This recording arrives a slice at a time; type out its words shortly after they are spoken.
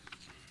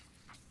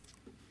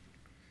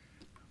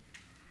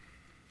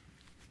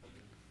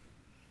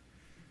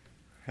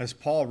As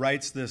Paul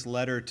writes this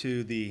letter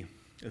to the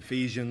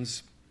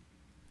Ephesians,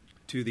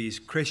 to these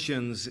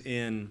Christians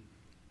in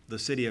the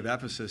city of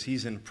Ephesus,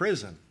 he's in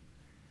prison.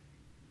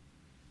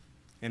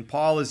 And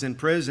Paul is in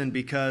prison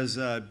because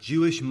a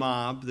Jewish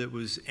mob that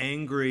was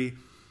angry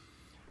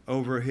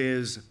over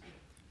his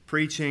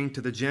preaching to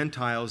the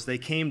Gentiles, they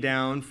came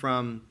down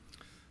from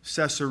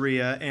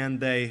Caesarea and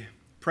they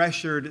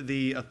pressured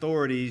the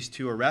authorities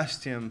to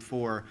arrest him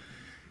for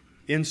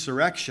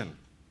insurrection.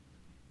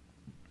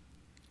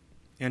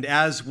 And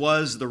as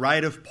was the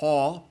right of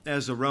Paul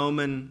as a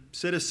Roman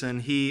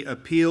citizen, he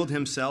appealed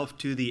himself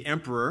to the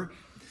emperor.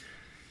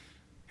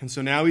 And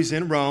so now he's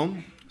in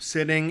Rome,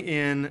 sitting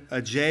in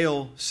a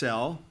jail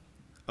cell,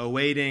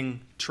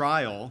 awaiting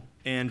trial.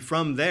 And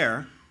from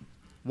there,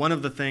 one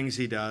of the things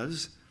he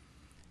does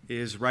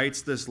is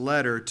writes this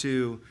letter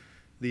to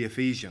the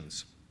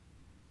Ephesians.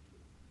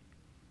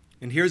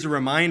 And here's a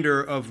reminder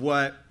of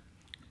what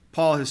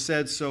Paul has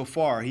said so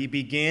far. He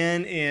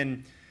began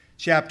in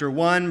chapter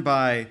 1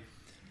 by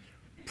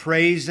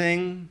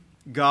praising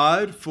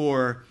God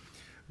for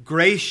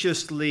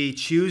graciously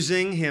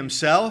choosing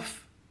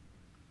himself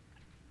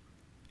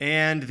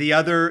and the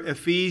other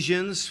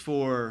Ephesians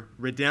for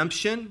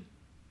redemption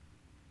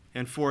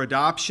and for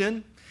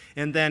adoption,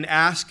 and then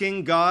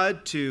asking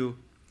God to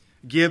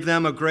give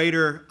them a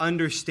greater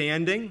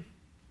understanding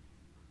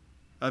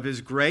of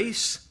his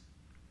grace.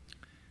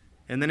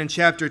 And then in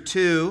chapter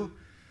 2,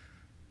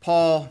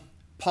 Paul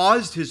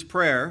paused his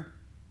prayer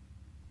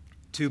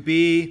to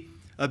be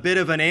a bit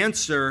of an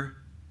answer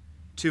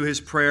to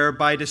his prayer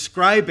by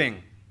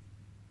describing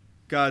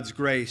God's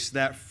grace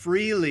that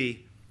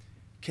freely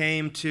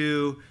came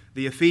to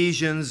the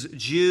Ephesians,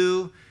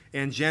 Jew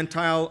and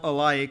Gentile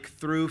alike,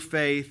 through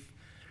faith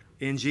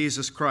in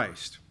Jesus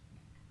Christ.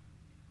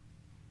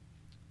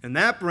 And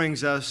that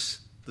brings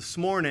us this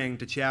morning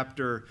to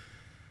chapter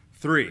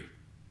 3,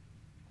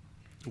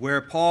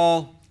 where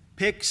Paul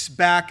picks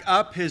back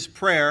up his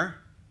prayer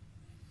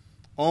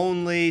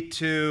only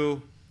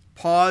to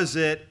pause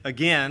it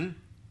again,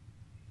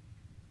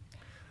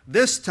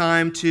 this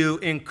time to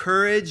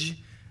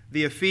encourage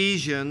the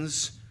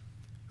Ephesians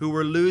who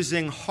were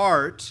losing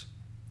heart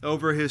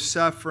over his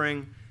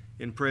suffering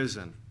in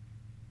prison.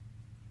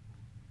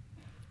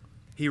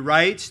 He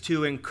writes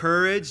to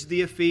encourage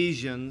the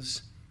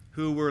Ephesians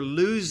who were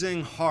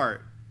losing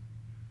heart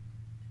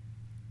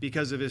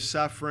because of his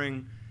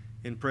suffering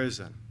in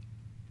prison.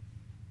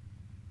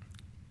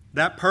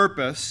 That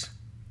purpose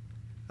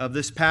of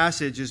this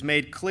passage is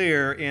made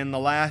clear in the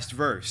last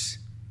verse.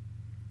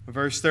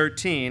 Verse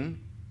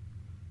 13.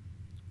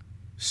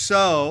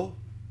 So,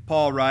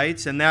 Paul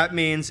writes, and that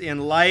means in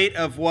light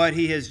of what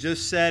he has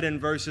just said in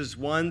verses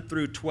 1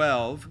 through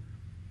 12,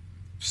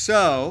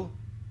 so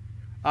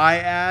I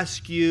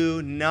ask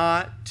you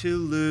not to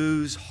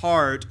lose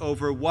heart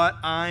over what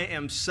I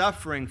am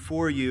suffering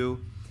for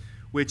you,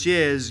 which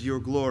is your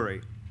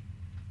glory.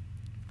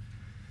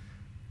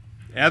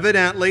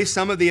 Evidently,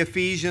 some of the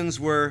Ephesians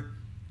were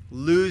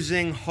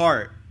losing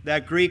heart.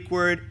 That Greek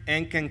word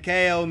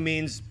enkankeo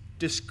means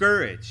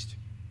discouraged.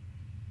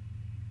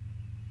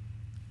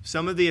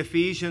 Some of the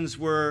Ephesians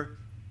were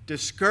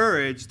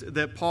discouraged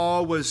that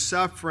Paul was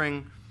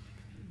suffering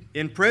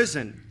in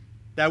prison.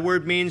 That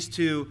word means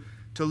to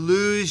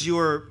lose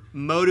your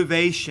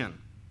motivation.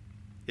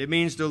 It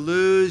means to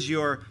lose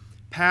your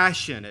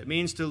passion. It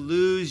means to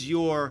lose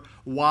your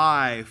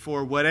why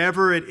for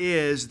whatever it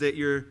is that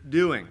you're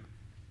doing.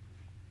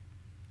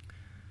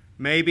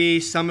 Maybe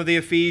some of the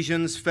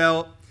Ephesians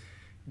felt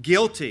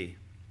guilty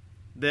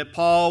that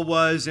Paul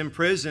was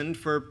imprisoned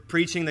for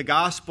preaching the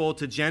gospel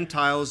to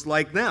Gentiles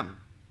like them.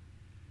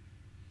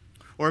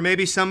 Or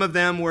maybe some of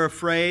them were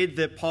afraid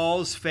that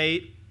Paul's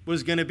fate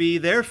was going to be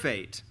their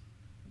fate.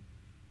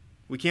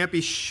 We can't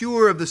be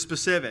sure of the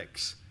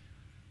specifics,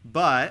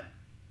 but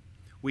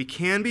we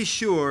can be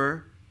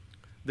sure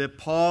that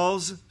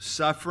Paul's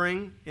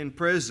suffering in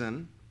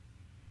prison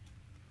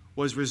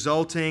was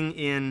resulting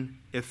in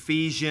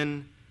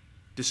Ephesian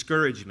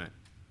discouragement.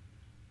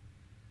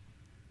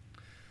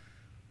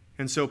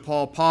 And so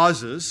Paul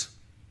pauses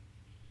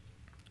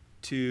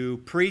to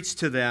preach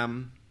to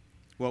them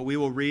what we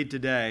will read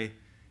today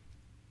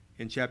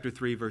in chapter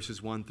 3,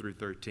 verses 1 through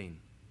 13.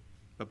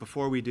 But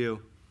before we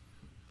do,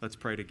 let's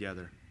pray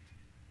together.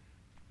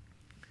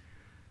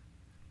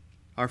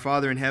 Our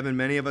Father in heaven,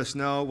 many of us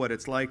know what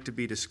it's like to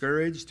be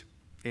discouraged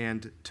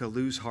and to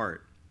lose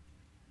heart.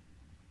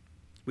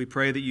 We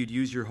pray that you'd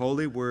use your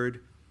holy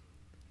word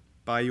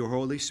by your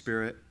Holy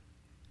Spirit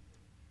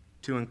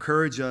to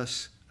encourage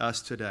us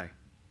today.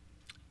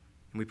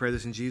 And we pray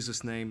this in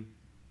Jesus' name.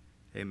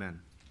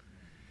 Amen.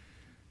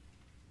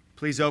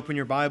 Please open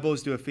your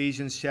Bibles to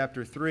Ephesians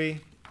chapter 3.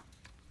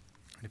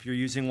 If you're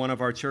using one of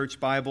our church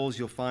Bibles,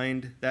 you'll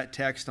find that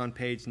text on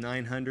page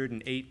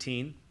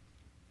 918.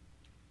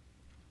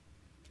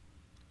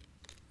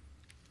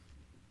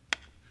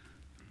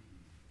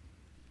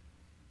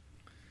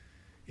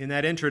 In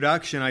that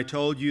introduction, I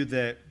told you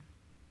that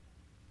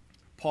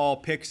Paul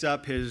picks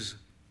up his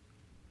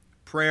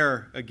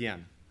prayer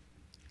again.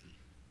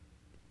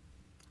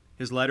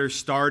 His letter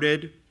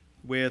started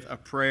with a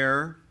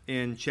prayer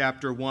in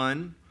chapter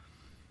 1,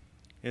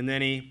 and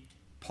then he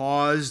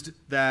paused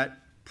that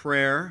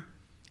prayer,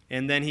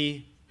 and then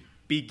he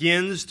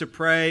begins to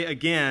pray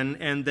again,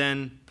 and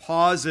then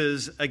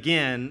pauses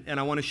again, and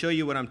I want to show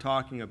you what I'm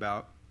talking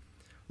about.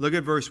 Look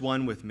at verse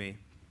 1 with me.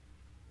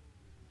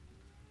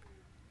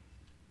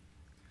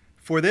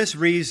 For this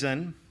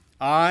reason,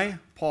 I,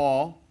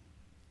 Paul,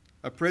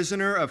 a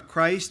prisoner of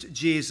Christ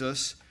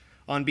Jesus,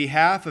 on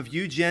behalf of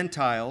you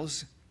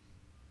Gentiles,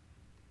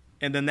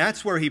 and then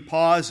that's where he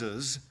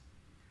pauses,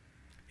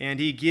 and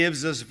he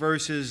gives us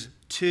verses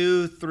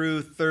 2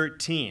 through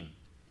 13.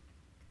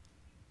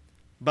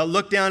 But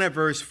look down at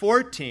verse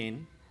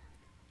 14,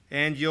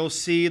 and you'll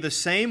see the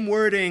same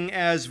wording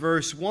as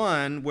verse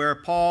 1, where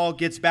Paul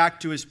gets back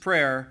to his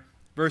prayer.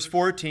 Verse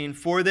 14,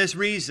 for this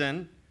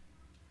reason,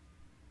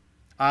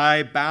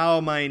 I bow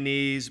my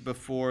knees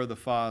before the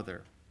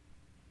Father.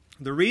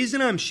 The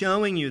reason I'm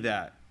showing you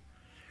that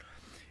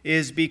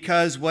is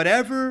because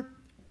whatever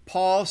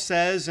Paul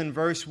says in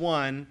verse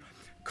 1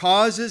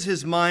 causes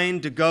his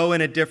mind to go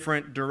in a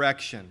different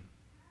direction.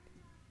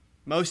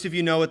 Most of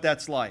you know what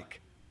that's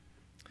like.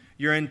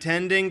 You're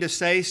intending to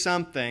say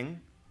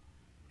something,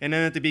 and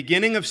then at the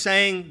beginning of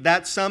saying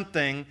that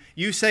something,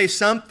 you say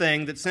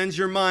something that sends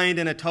your mind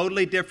in a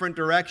totally different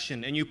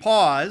direction, and you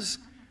pause,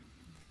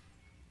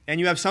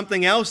 and you have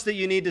something else that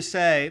you need to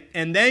say,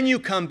 and then you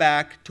come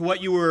back to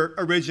what you were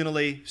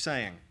originally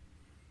saying.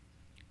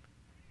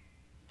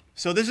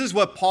 So this is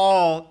what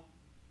Paul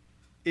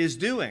is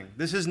doing.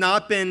 This has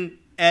not been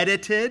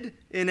edited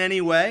in any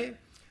way.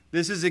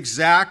 This is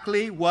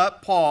exactly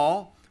what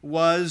Paul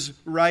was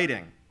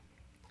writing.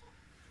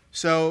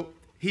 So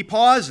he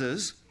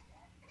pauses.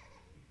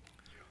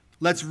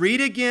 Let's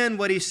read again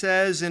what he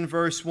says in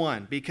verse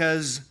 1,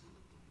 because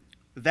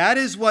that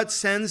is what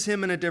sends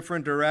him in a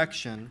different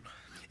direction.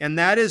 And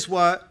that is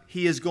what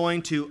he is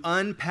going to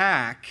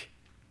unpack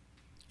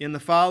in the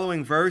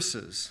following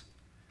verses,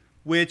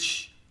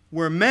 which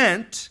were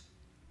meant,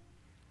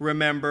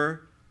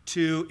 remember,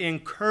 to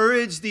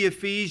encourage the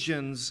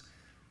Ephesians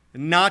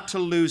not to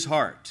lose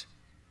heart.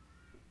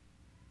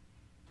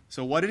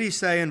 So what did he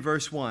say in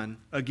verse 1?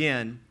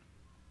 Again,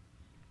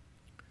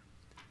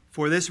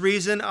 for this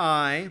reason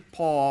I,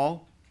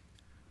 Paul,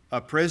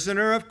 a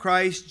prisoner of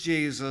Christ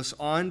Jesus,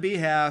 on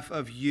behalf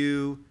of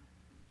you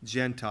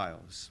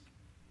Gentiles.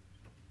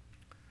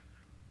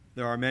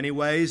 There are many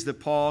ways that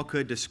Paul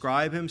could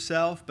describe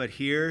himself, but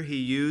here he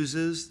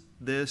uses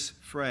this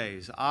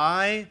phrase.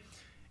 I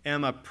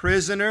am a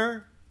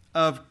prisoner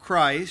of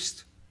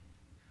Christ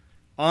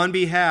on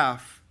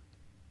behalf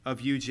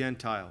of you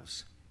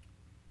Gentiles.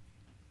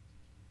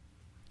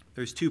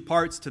 There's two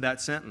parts to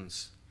that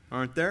sentence,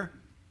 aren't there?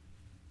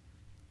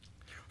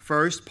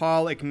 First,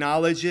 Paul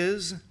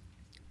acknowledges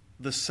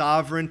the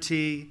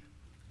sovereignty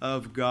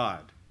of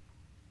God.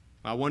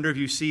 I wonder if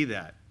you see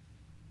that.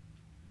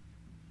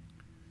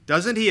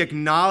 Doesn't he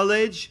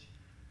acknowledge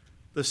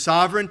the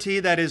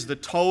sovereignty that is the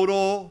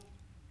total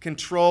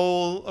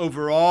control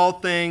over all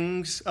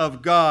things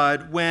of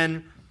God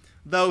when,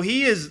 though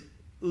he is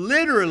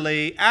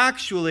literally,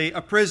 actually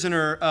a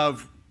prisoner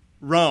of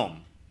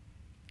Rome,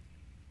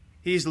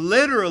 he's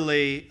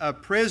literally a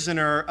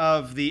prisoner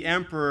of the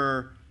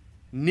Emperor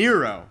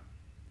Nero,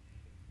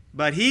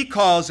 but he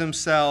calls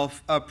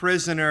himself a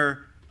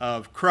prisoner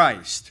of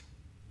Christ.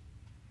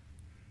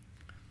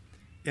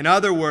 In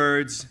other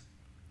words,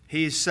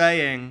 he's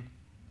saying,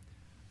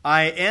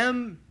 I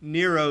am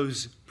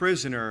Nero's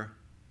prisoner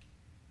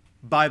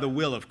by the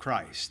will of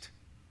Christ.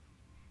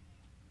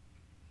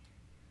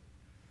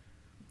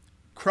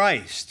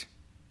 Christ,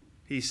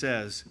 he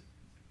says,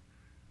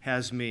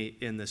 has me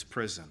in this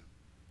prison.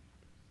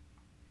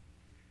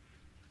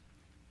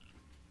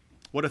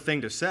 What a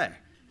thing to say.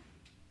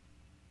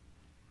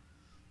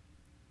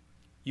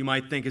 You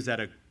might think, is that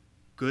a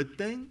good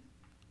thing?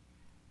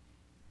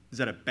 Is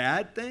that a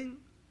bad thing?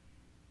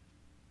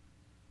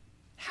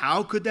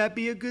 How could that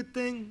be a good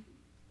thing?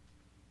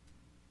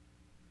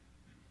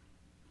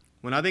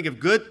 When I think of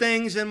good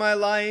things in my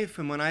life,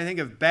 and when I think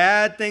of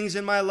bad things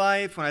in my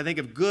life, when I think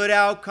of good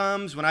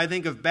outcomes, when I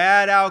think of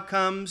bad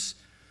outcomes,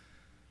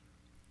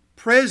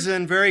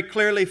 prison very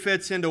clearly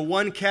fits into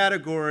one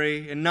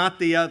category and not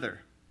the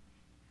other.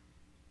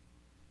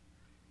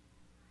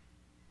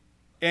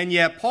 And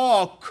yet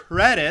Paul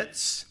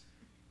credits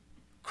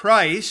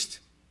Christ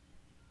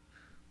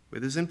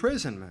with his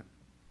imprisonment.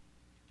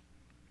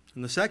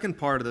 And the second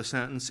part of the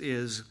sentence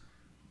is,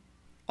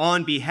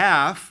 on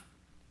behalf,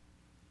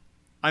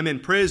 I'm in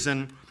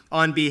prison,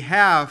 on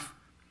behalf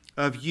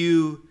of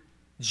you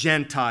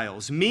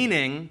Gentiles,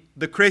 meaning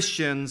the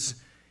Christians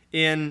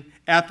in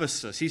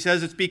Ephesus. He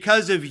says, it's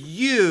because of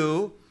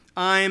you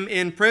I'm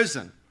in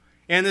prison.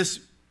 And this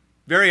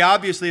very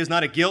obviously is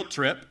not a guilt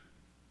trip.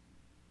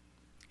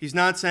 He's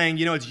not saying,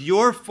 it's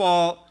your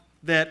fault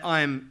that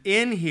I'm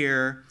in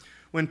here.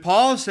 When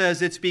Paul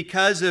says it's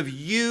because of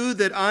you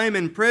that I'm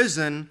in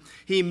prison,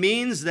 he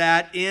means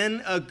that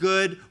in a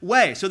good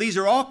way. So these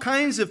are all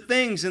kinds of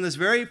things in this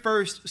very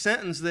first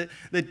sentence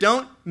that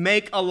don't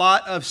make a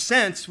lot of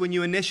sense when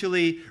you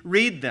initially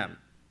read them.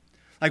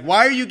 Like,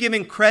 why are you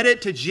giving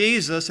credit to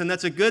Jesus, and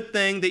that's a good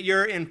thing that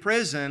you're in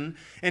prison,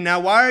 and now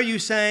why are you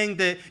saying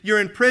that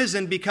you're in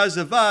prison because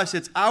of us,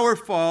 it's our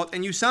fault,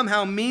 and you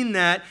somehow mean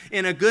that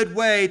in a good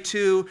way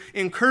to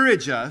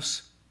encourage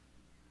us?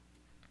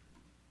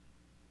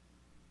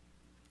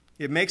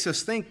 It makes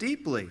us think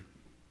deeply.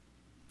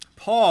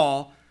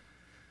 Paul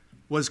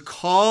was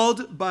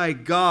called by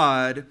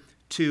God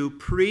to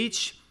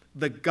preach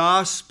the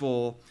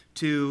gospel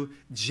to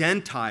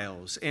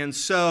Gentiles. And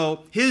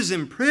so his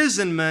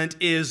imprisonment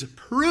is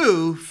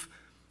proof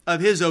of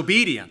his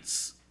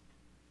obedience.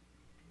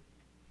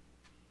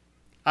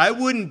 I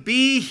wouldn't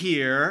be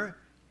here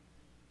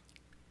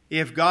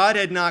if God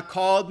had not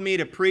called me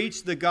to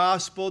preach the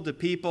gospel to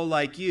people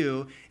like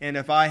you, and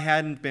if I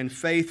hadn't been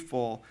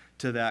faithful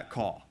to that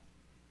call.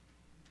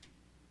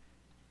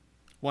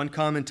 One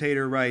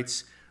commentator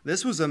writes,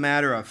 "This was a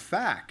matter of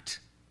fact.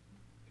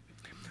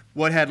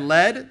 What had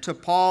led to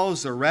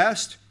Paul's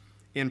arrest,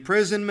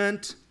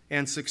 imprisonment,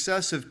 and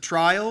successive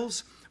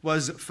trials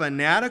was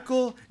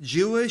fanatical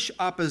Jewish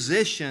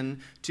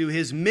opposition to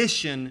his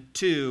mission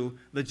to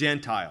the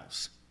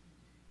Gentiles."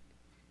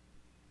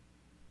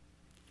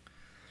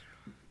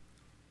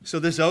 So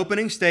this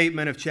opening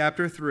statement of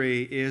chapter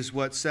 3 is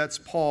what sets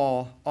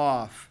Paul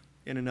off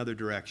in another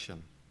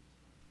direction.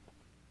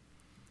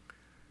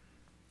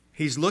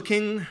 He's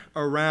looking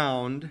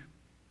around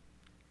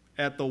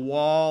at the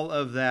wall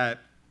of that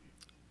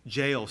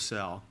jail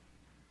cell.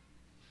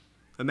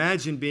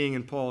 Imagine being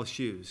in Paul's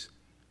shoes.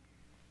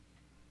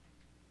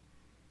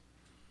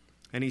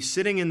 And he's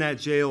sitting in that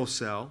jail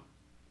cell,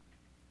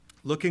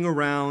 looking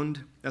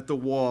around at the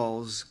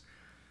walls,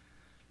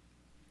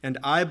 and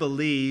I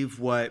believe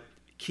what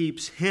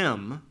keeps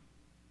him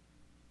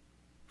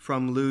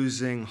from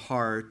losing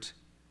heart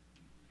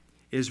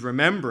is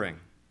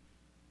remembering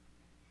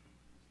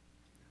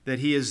that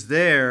he is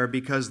there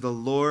because the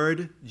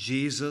Lord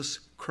Jesus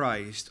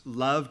Christ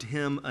loved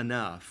him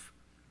enough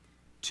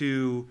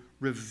to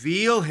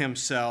reveal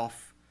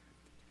himself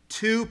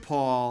to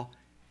Paul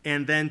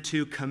and then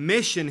to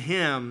commission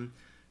him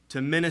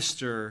to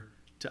minister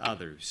to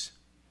others.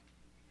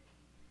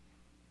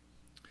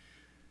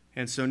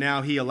 And so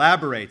now he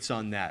elaborates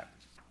on that,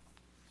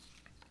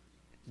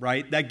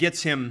 right? That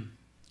gets him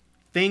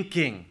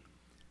thinking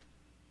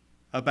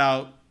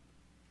about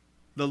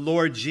the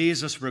Lord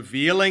Jesus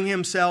revealing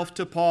himself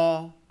to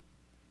Paul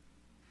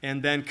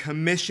and then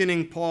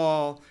commissioning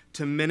Paul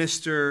to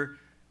minister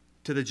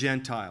to the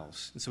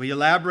Gentiles. And so he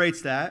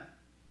elaborates that,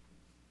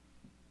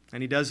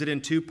 and he does it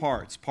in two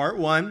parts. Part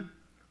 1,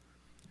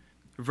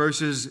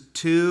 verses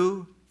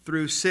 2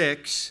 through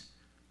 6,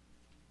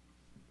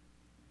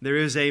 there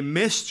is a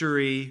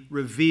mystery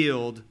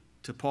revealed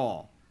to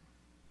Paul.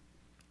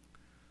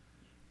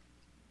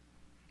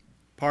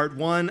 Part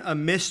 1, a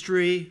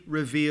mystery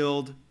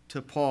revealed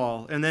to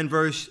Paul. And then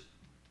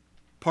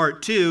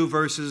part 2,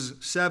 verses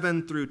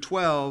 7 through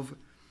 12,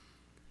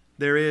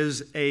 there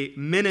is a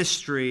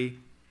ministry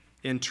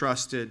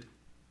entrusted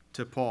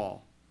to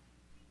Paul.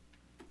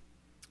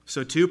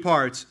 So 2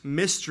 parts,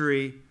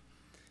 mystery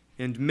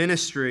and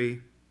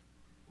ministry.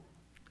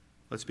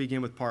 Let's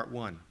begin with part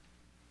 1.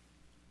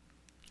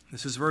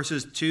 This is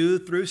verses 2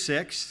 through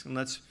 6, and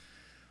let's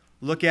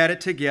look at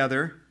it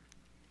together.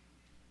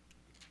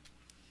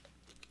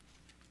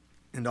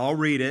 And I'll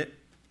read it.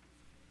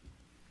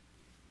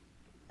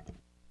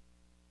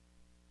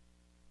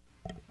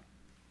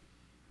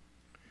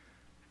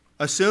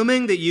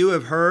 "Assuming that you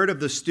have heard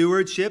of the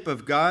stewardship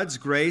of God's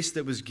grace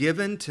that was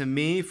given to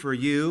me for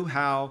you,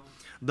 how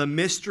the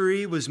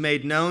mystery was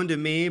made known to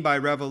me by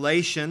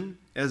revelation,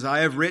 as I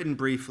have written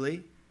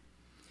briefly.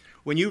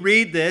 When you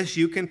read this,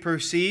 you can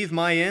perceive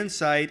my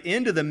insight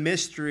into the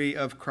mystery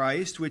of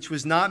Christ, which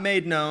was not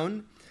made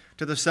known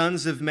to the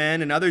sons of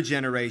men in other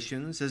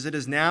generations, as it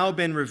has now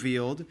been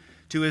revealed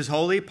to his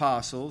holy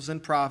apostles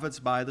and prophets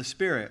by the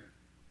Spirit.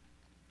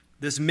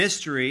 This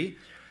mystery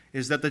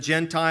is that the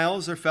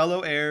Gentiles are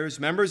fellow heirs,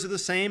 members of the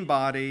same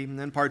body,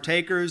 and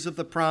partakers of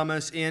the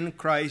promise in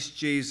Christ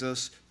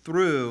Jesus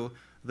through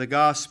the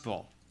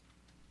gospel."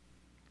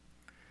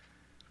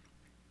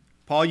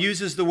 Paul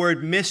uses the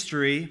word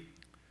mystery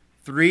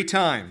 3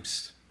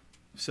 times,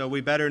 so we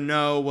better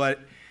know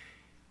what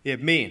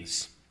it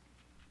means.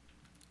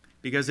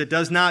 Because it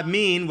does not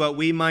mean what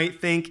we might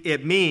think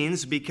it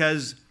means,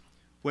 because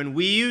when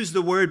we use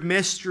the word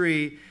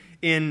mystery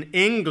in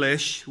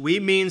English, we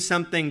mean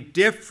something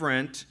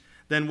different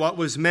than what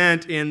was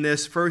meant in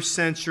this first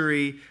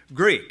century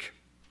Greek.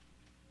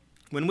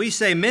 When we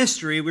say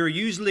mystery, we're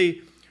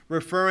usually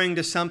referring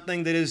to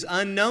something that is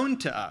unknown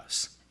to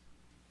us.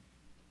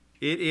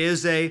 It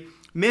is a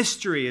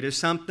mystery. It is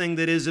something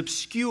that is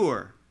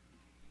obscure.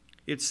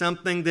 It's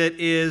something that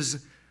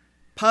is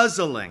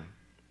puzzling.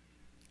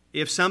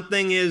 If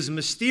something is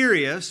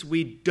mysterious,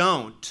 we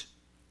don't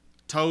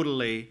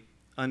totally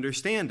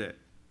understand it.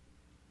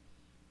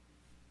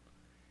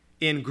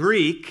 In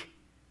Greek,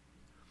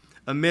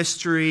 a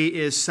mystery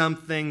is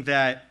something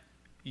that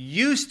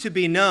used to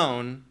be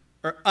known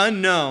or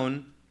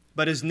unknown,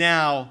 but is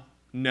now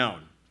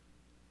known.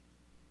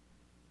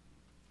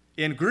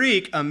 In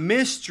Greek, a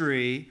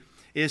mystery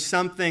is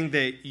something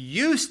that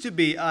used to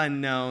be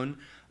unknown,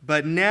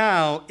 but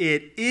now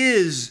it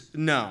is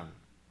known.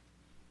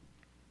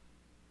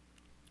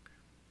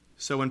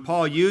 So when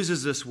Paul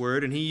uses this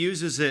word, and he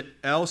uses it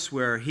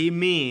elsewhere, he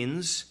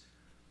means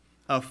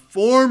a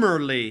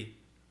formerly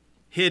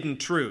hidden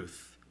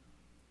truth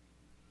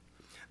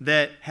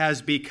that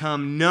has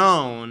become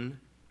known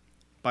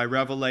by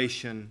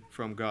revelation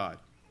from God.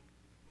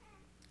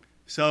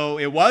 So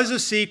it was a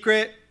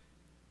secret.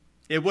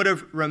 It would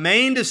have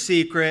remained a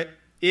secret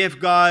if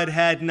God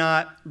had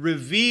not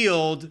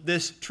revealed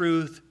this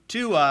truth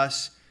to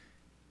us,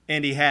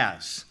 and he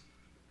has.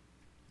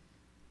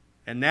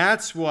 And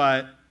that's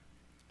what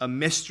a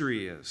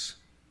mystery is.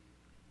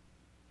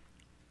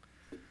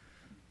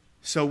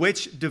 So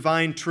which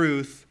divine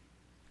truth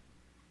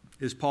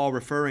is Paul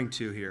referring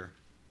to here?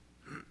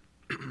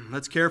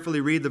 Let's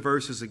carefully read the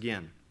verses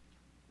again,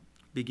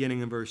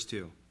 beginning in verse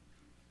 2.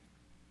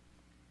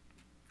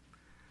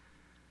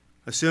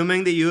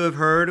 Assuming that you have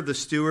heard of the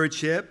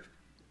stewardship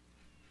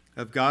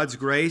of God's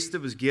grace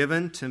that was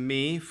given to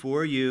me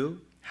for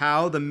you,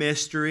 how the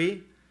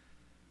mystery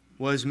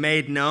was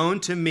made known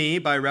to me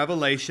by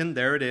revelation.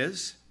 There it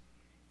is.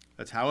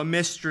 That's how a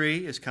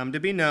mystery has come to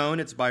be known.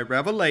 It's by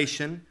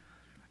revelation,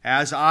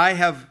 as I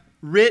have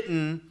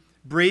written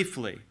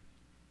briefly.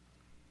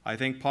 I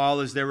think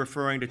Paul is there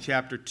referring to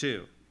chapter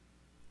 2.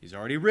 He's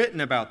already written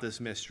about this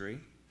mystery.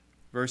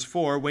 Verse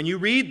 4, when you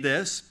read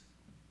this,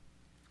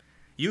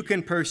 you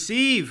can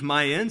perceive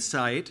my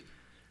insight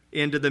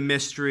into the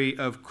mystery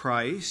of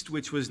Christ,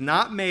 which was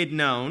not made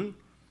known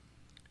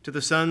to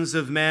the sons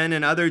of men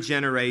in other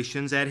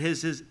generations. It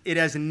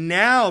has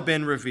now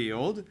been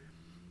revealed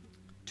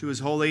to his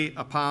holy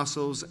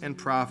apostles and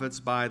prophets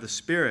by the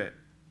Spirit.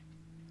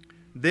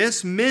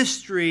 This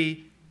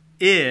mystery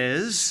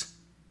is,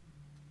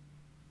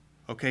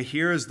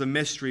 here is the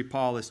mystery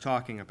Paul is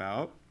talking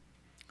about,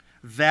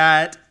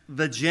 that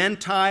the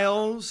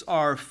Gentiles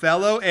are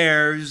fellow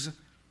heirs,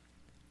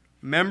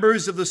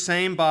 members of the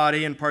same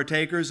body, and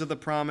partakers of the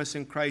promise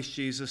in Christ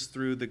Jesus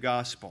through the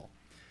gospel.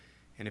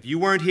 And if you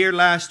weren't here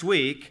last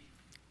week,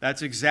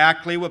 that's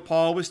exactly what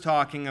Paul was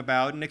talking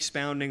about and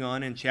expounding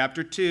on in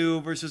chapter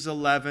 2, verses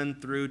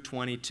 11 through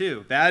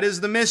 22. That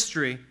is the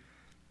mystery.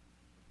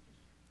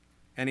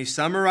 And he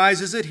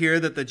summarizes it here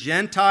that the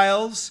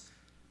Gentiles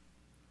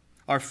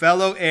are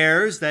fellow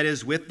heirs, that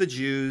is, with the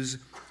Jews,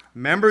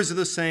 members of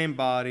the same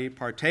body,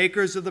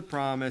 partakers of the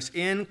promise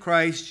in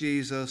Christ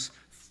Jesus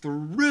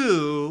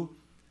through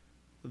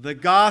the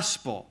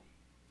gospel.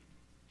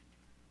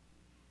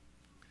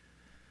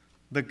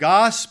 The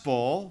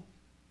gospel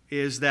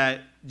is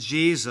that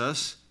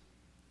Jesus,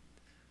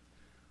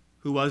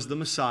 who was the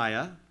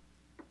Messiah,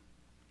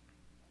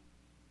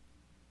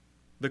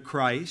 the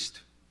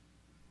Christ,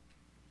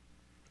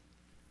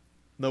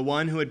 the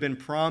one who had been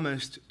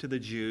promised to the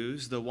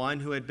Jews, the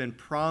one who had been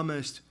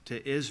promised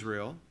to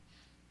Israel.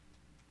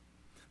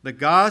 The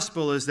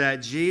gospel is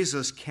that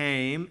Jesus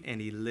came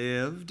and he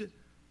lived, and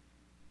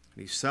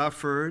he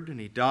suffered, and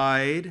he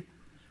died,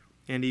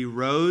 and he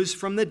rose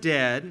from the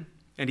dead,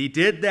 and he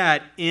did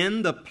that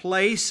in the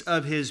place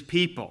of his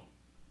people.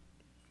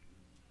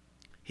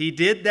 He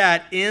did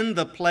that in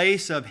the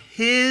place of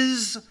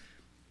his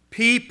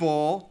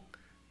people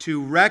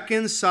to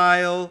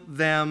reconcile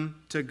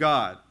them to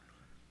God.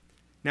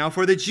 Now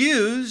for the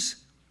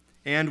Jews,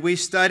 and we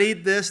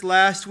studied this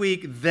last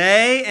week,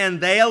 they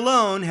and they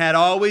alone had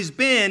always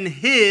been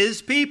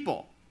his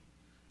people.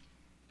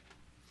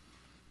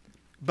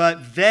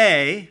 But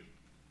they,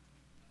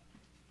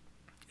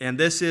 and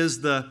this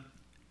is the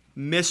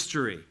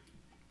mystery.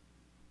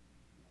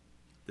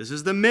 This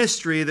is the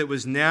mystery that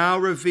was now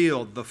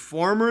revealed, the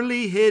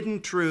formerly hidden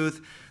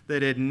truth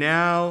that had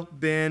now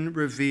been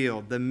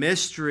revealed. The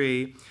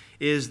mystery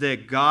is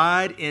that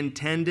God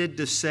intended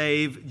to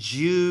save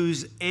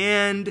Jews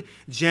and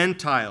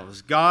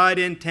Gentiles. God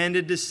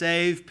intended to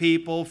save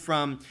people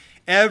from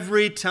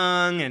every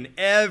tongue and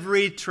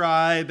every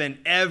tribe and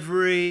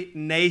every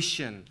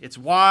nation. It's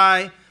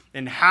why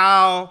and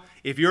how,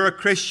 if you're a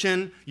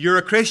Christian, you're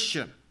a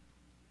Christian.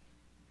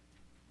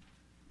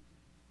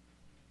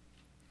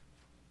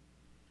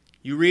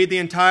 You read the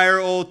entire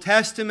Old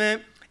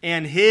Testament,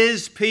 and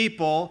his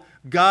people,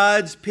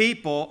 God's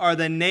people, are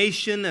the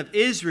nation of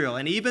Israel.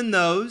 And even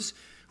those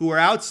who were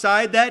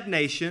outside that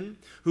nation,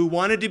 who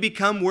wanted to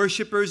become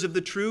worshipers of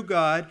the true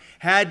God,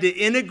 had to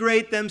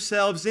integrate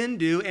themselves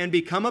into and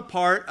become a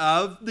part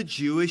of the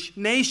Jewish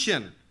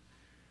nation.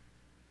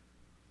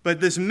 But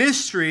this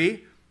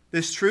mystery,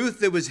 this truth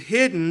that was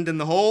hidden in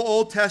the whole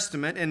Old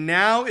Testament and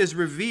now is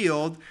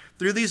revealed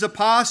through these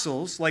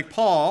apostles like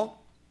Paul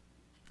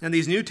and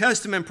these New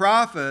Testament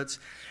prophets,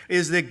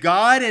 is that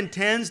God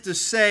intends to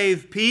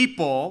save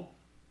people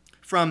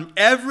from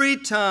every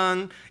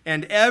tongue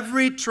and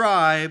every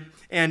tribe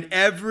and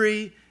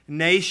every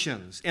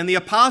nations. And the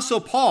Apostle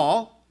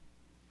Paul,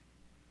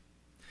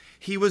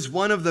 he was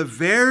one of the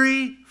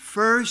very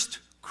first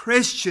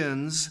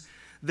Christians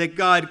that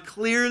God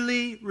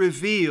clearly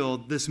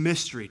revealed this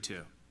mystery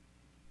to.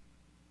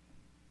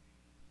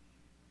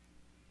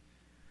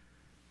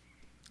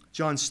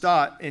 John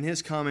Stott, in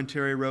his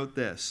commentary, wrote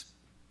this: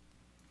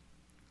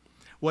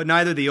 "What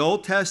neither the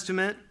Old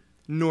Testament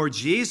nor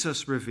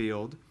Jesus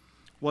revealed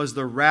was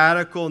the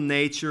radical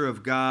nature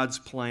of God's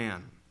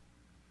plan,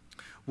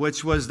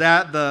 which was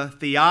that the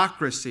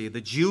theocracy,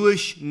 the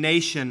Jewish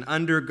nation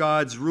under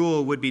God's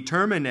rule, would be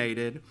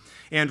terminated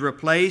and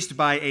replaced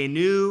by a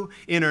new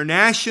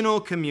international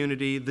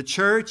community, the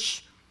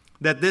church,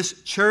 that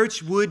this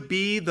church would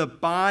be the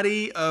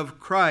body of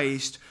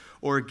Christ,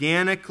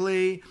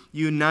 organically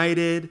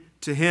united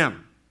to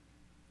Him."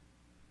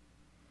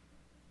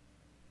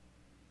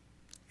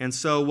 And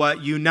so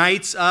what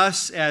unites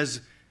us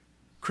as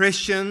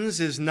Christians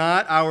is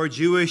not our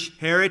Jewish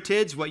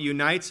heritage. What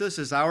unites us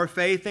is our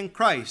faith in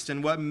Christ.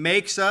 And what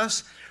makes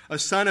us a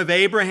son of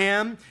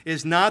Abraham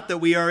is not that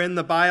we are in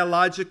the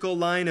biological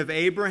line of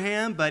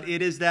Abraham, but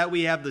it is that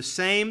we have the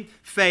same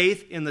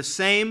faith in the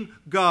same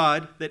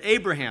God that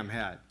Abraham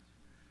had.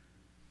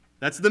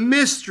 That's the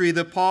mystery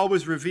that Paul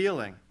was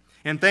revealing.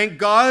 And thank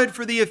God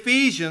for the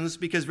Ephesians,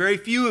 because very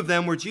few of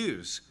them were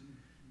Jews.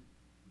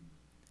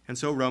 And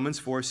so Romans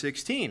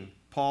 4:16,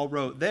 Paul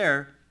wrote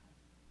there,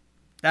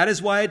 "That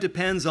is why it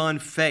depends on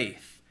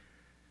faith,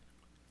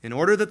 in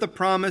order that the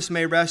promise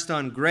may rest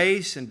on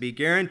grace and be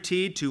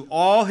guaranteed to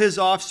all His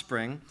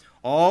offspring,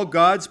 all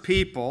God's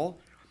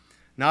people,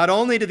 not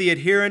only to the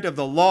adherent of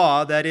the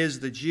law, that is,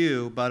 the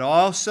Jew, but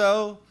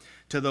also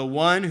to the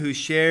one who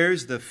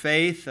shares the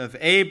faith of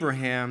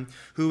Abraham,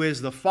 who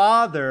is the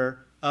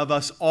father of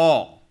us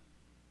all."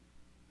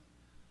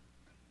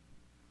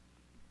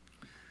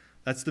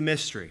 That's the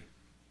mystery.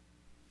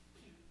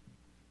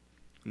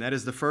 And that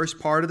is the first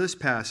part of this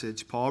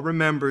passage. Paul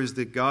remembers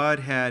that God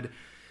had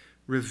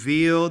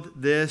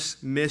revealed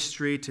this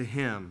mystery to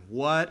him.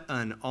 What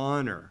an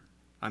honor,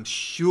 I'm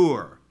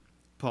sure,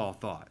 Paul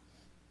thought.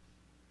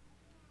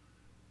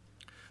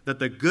 That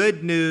the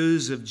good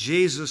news of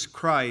Jesus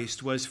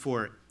Christ was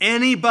for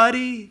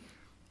anybody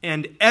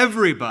and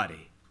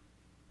everybody.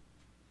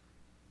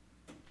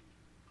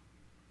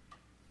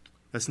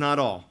 That's not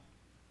all.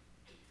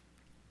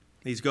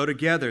 These go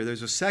together.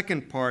 There's a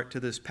second part to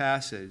this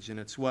passage, and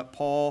it's what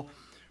Paul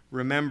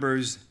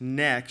remembers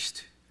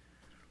next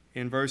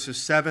in verses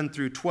 7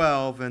 through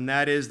 12, and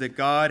that is that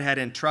God had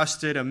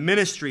entrusted a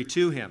ministry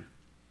to him.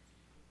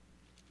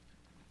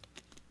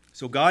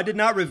 So God did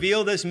not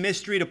reveal this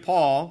mystery to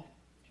Paul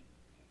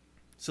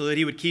so that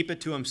he would keep it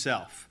to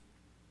himself.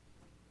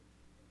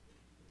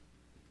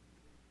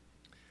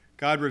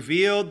 God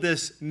revealed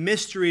this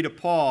mystery to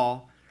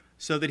Paul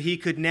so that he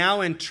could now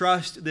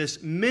entrust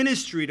this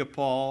ministry to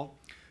Paul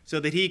so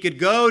that he could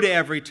go to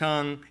every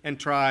tongue and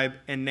tribe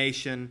and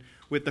nation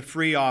with the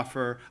free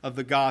offer of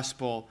the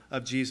gospel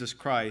of Jesus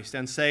Christ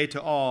and say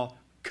to all,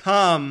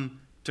 "Come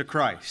to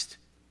Christ."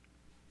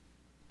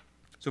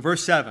 So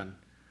verse 7,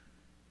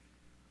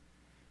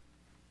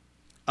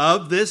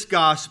 "Of this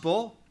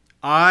gospel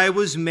I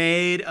was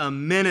made a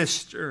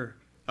minister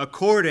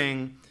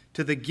according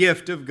to the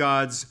gift of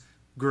God's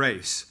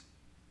grace,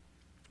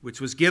 which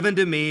was given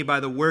to me by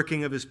the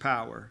working of His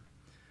power.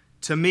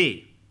 To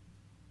me,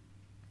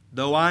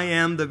 though I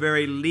am the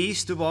very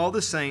least of all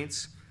the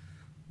saints,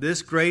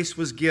 this grace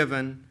was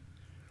given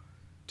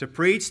to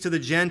preach to the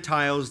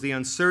Gentiles the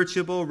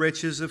unsearchable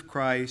riches of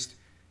Christ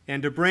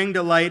and to bring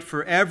to light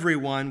for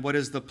everyone what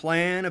is the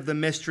plan of the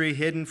mystery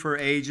hidden for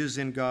ages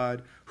in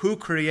God, who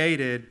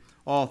created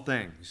all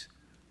things."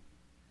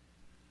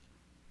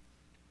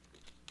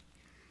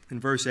 In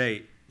verse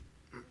 8,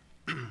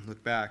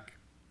 look back.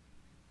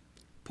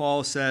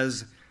 Paul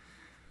says,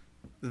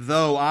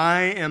 "Though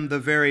I am the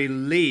very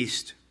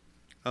least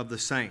of the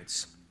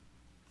saints."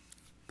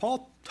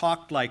 Paul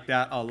talked like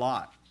that a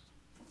lot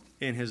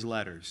in his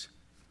letters.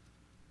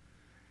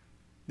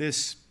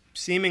 This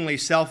seemingly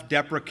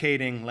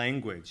self-deprecating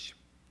language.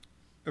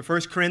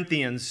 1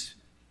 Corinthians,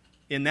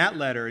 in that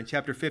letter, in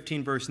chapter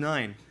 15, verse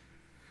 9,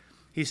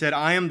 he said,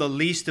 "I am the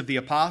least of the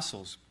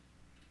apostles,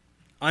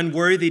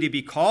 unworthy to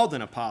be called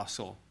an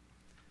apostle,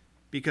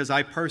 because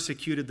I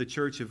persecuted the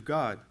church of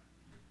God."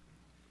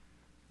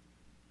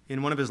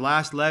 In one of his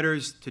last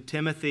letters to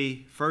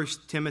Timothy,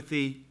 1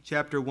 Timothy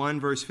chapter 1,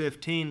 verse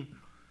 15,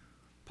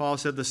 Paul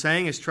said, "The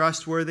saying is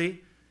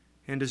trustworthy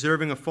and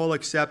deserving of full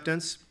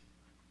acceptance,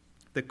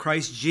 that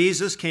Christ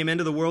Jesus came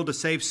into the world to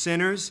save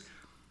sinners,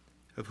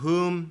 of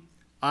whom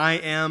I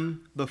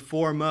am the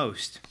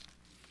foremost."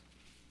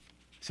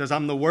 He says,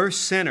 I'm the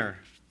worst sinner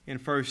in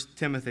 1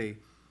 Timothy.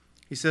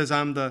 He says,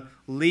 I'm the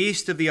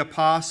least of the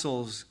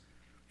apostles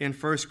in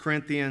 1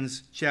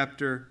 Corinthians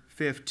chapter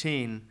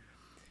 15.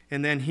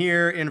 And then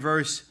here in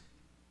verse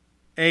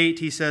 8,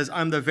 he says,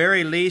 I'm the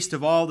very least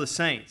of all the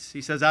saints.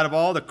 He says, out of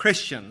all the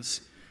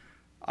Christians,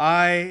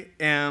 I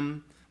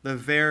am the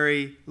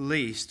very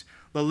least.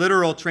 The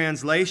literal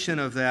translation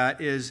of that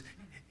is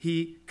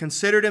he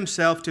considered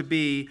himself to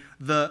be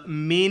the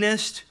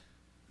meanest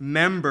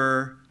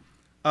member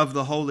of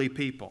the holy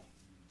people.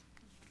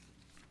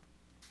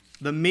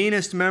 The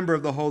meanest member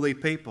of the holy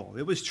people.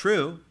 It was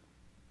true.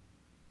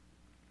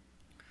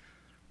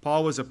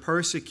 Paul was a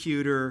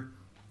persecutor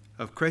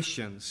of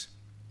Christians,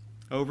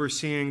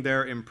 overseeing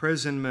their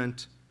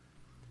imprisonment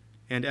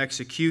and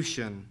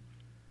execution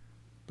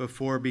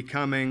before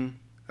becoming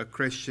a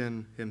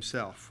Christian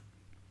himself.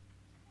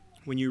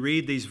 When you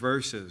read these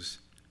verses,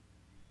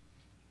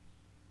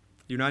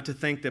 you're not to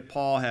think that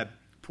Paul had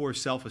poor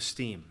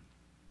self-esteem.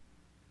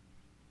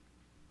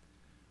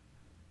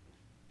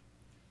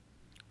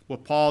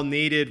 What Paul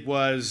needed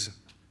was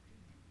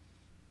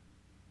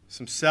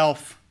some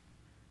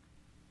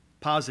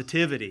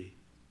self-positivity.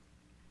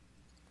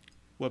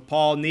 What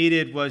Paul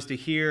needed was to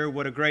hear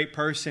what a great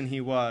person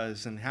he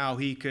was and how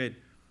he could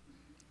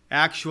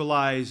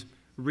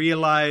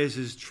realize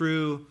his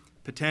true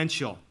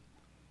potential.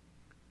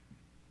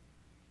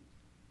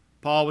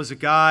 Paul was a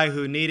guy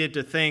who needed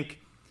to think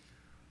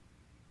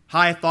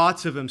high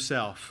thoughts of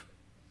himself.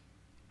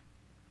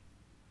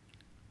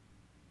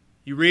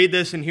 You read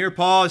this and here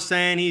Paul is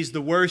saying he's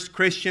the worst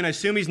Christian. I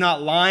assume he's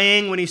not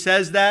lying when he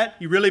says that.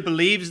 He really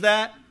believes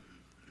that.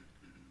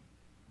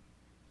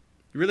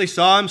 He really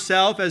saw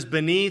himself as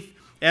beneath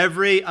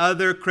every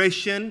other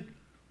Christian.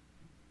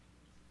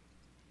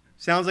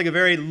 Sounds like a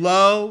very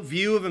low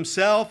view of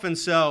himself, and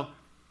so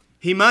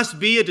he must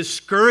be a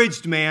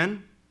discouraged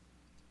man.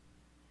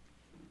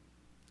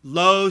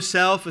 Low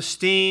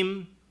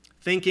self-esteem,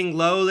 thinking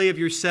lowly of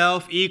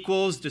yourself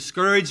equals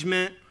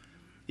discouragement,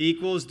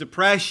 equals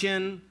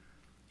depression,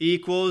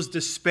 equals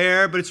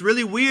despair. But it's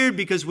really weird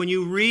because when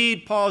you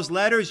read Paul's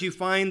letters, you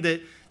find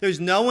that there's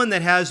no one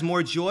that has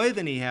more joy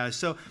than he has.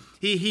 So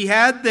he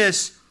had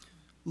this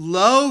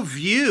low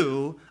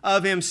view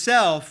of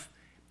himself,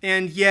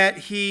 and yet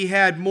he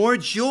had more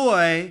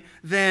joy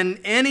than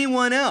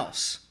anyone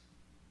else.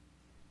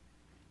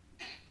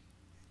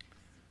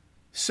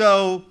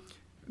 So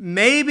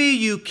maybe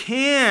you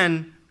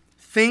can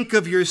think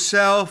of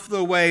yourself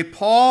the way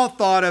Paul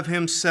thought of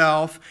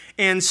himself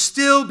and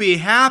still be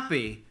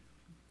happy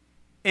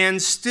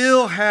and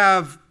still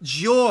have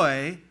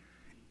joy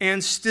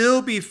and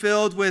still be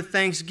filled with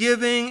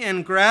thanksgiving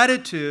and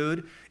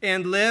gratitude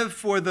and live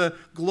for the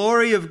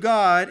glory of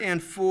God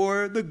and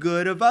for the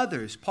good of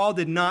others. Paul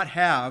did not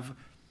have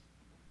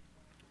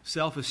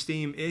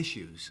self-esteem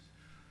issues.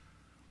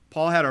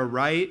 Paul had a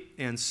right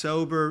and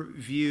sober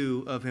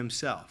view of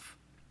himself.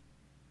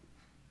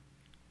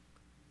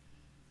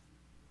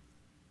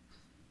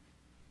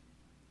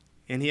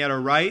 And he had a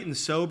right and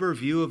sober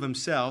view of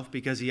himself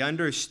because he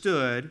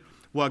understood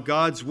what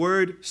God's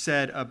Word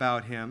said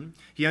about him.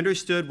 He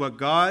understood what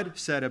God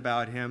said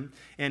about him,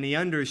 and he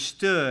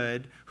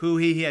understood who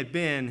he had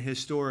been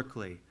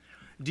historically.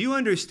 Do you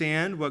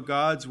understand what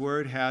God's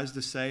Word has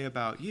to say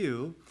about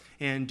you?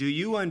 And do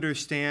you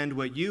understand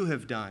what you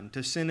have done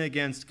to sin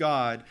against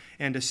God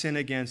and to sin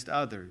against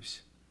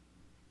others?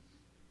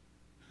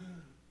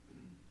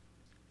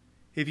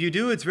 If you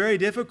do, it's very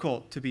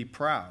difficult to be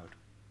proud.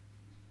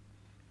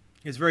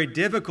 It's very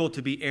difficult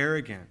to be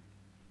arrogant.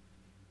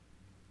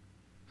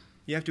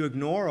 You have to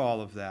ignore all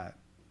of that.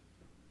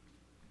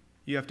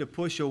 You have to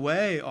push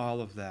away all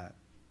of that.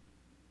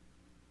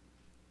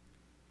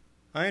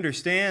 I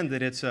understand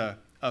that it's a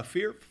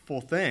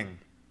fearful thing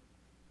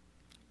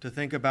to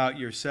think about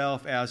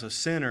yourself as a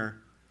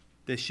sinner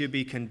that should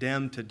be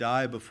condemned to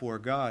die before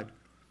God.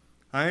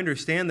 I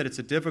understand that it's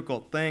a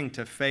difficult thing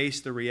to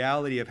face the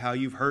reality of how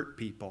you've hurt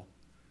people,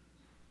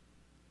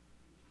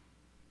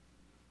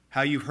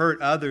 how you've hurt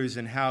others,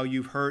 and how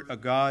you've hurt a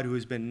God who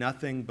has been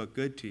nothing but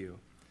good to you.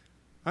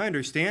 I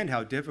understand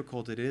how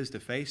difficult it is to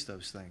face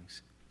those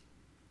things.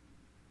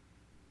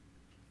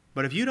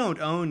 But if you don't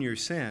own your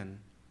sin,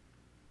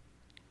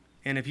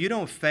 and if you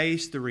don't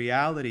face the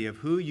reality of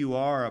who you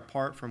are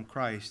apart from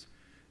Christ,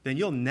 then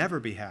you'll never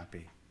be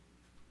happy.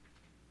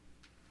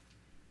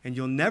 And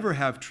you'll never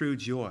have true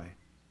joy,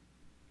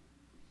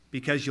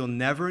 because you'll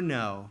never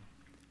know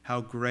how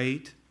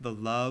great the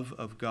love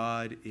of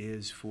God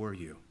is for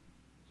you.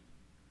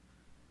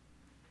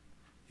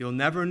 You'll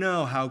never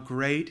know how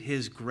great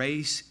His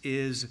grace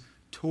is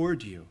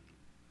toward you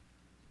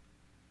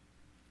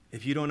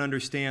if you don't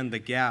understand the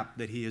gap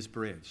that He has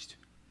bridged,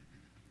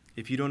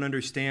 if you don't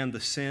understand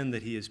the sin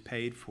that He has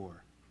paid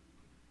for,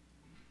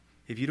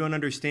 if you don't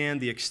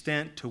understand the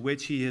extent to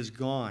which He has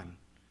gone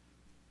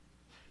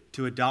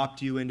to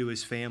adopt you into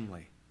His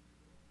family.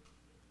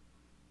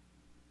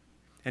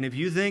 And if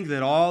you think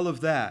that all of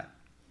that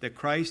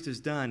Christ has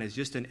done is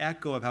just an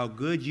echo of how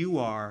good you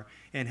are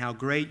and how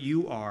great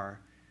you are,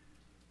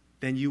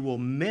 then you will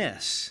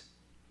miss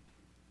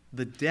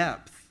the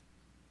depth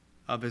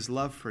of His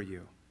love for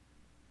you.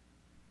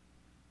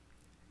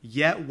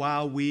 Yet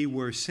while we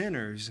were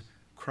sinners,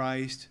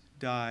 Christ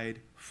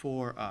died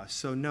for us.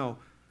 So no,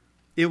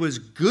 it was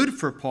good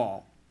for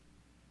Paul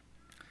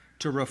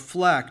to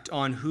reflect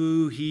on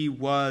who he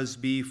was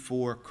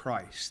before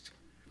Christ,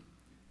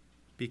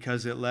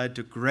 because it led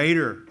to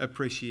greater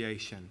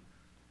appreciation.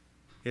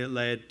 It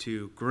led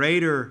to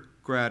greater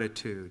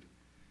gratitude.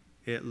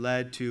 It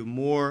led to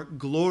more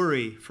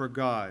glory for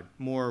God,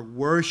 more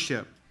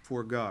worship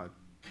for God.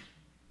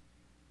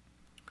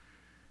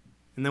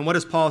 And then what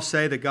does Paul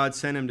say that God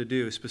sent him to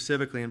do,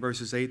 specifically in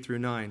verses 8 through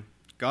 9?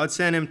 God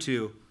sent him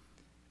to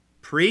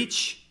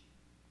preach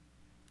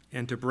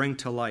and to bring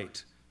to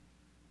light.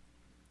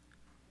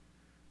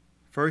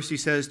 First, he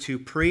says to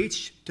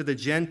preach to the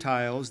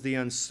Gentiles the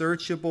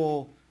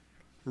unsearchable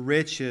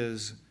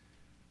riches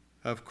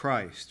of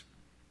Christ.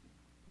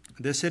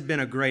 This had been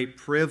a great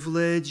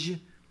privilege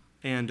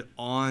and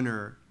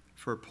honor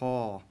for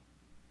Paul,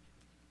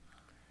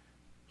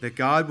 that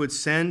God would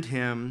send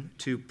him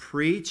to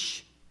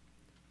preach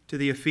to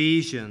the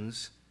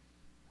Ephesians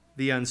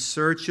the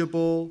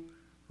unsearchable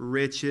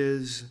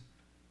riches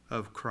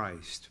of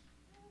Christ.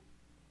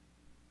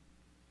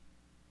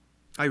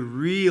 I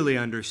really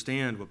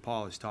understand what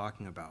Paul is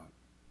talking about.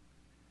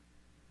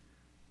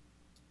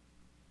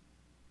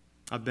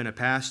 I've been a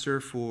pastor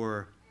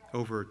for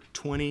over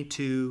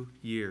 22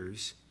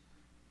 years.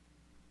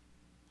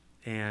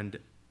 And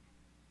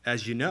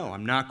as you know,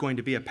 I'm not going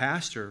to be a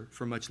pastor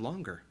for much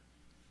longer.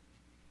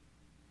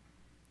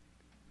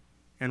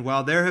 And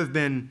while there have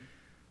been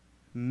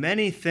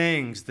many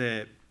things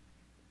that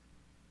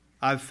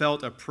I've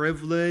felt a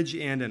privilege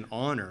and an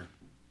honor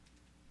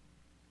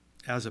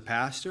as a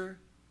pastor,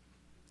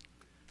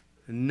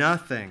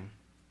 nothing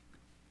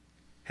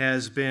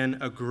has been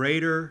a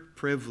greater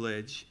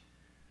privilege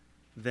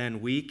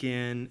than week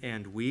in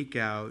and week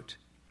out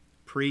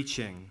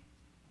preaching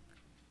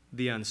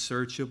the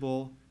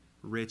unsearchable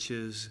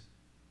riches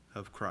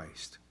of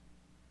Christ.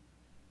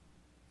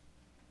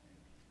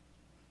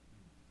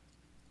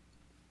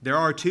 There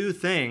are two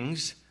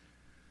things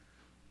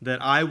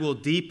that I will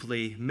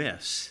deeply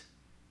miss.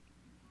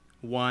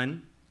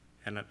 One,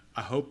 and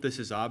I hope this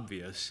is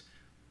obvious,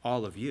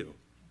 all of you.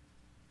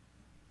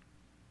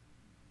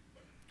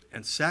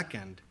 And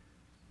second,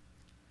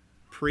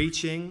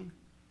 preaching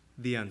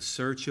the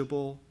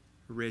unsearchable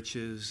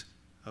riches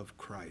of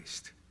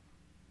Christ.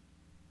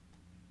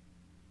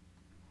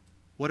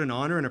 What an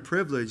honor and a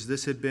privilege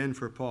this had been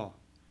for Paul,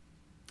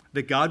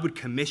 that God would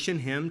commission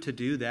him to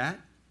do that.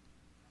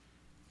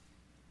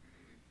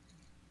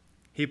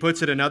 He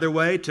puts it another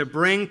way, to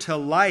bring to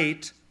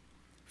light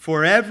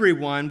for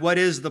everyone what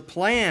is the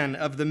plan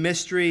of the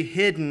mystery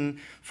hidden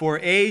for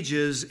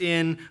ages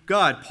in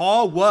God.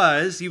 Paul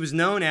was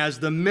known as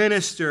the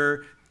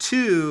minister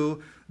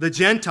to the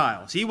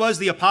Gentiles. He was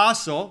the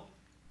apostle,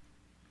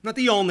 not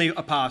the only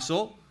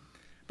apostle,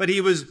 but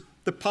he was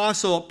the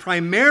apostle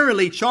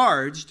primarily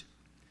charged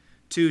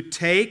to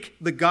take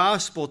the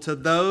gospel to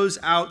those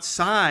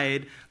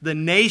outside the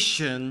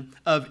nation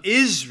of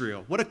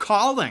Israel. What a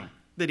calling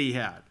that he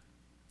had.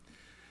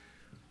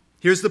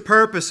 Here's the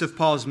purpose of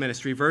Paul's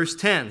ministry, verse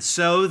 10,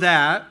 so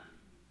that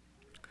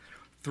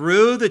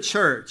through the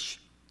church,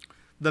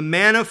 the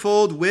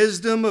manifold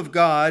wisdom of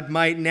God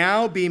might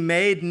now be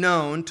made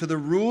known to the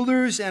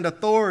rulers and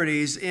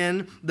authorities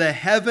in the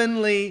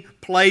heavenly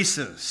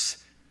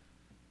places.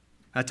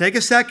 Now take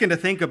a second to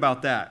think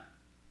about that.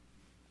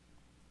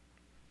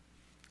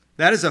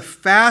 That is a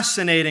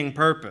fascinating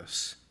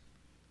purpose.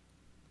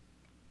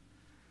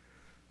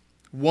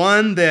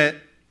 One that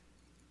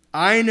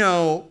I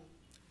know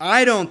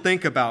I don't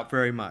think about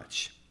very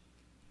much.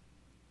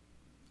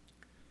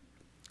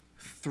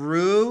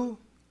 Through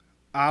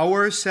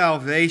our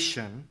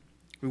salvation,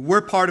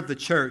 we're part of the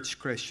church,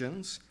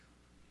 Christians.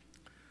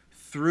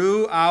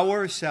 Through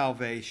our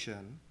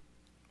salvation,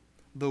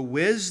 the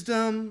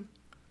wisdom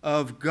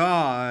of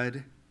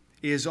God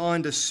is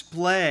on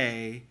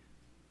display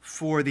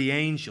for the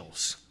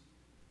angels.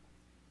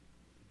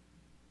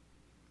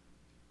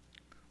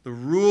 The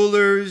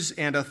rulers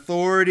and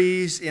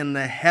authorities in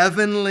the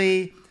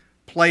heavenly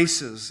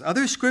places.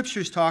 Other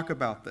scriptures talk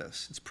about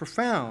this. It's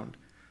profound.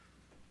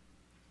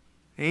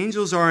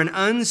 Angels are an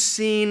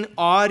unseen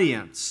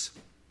audience,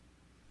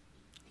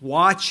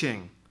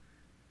 watching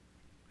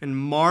and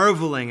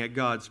marveling at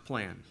God's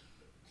plan.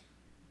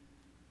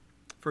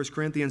 1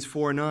 Corinthians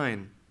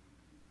 4:9.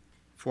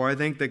 For I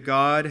think that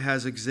God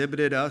has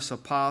exhibited us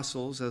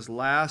apostles as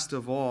last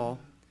of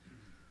all,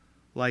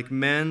 like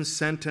men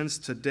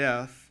sentenced to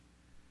death,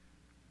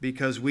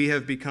 because we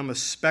have become a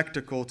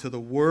spectacle to the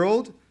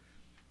world,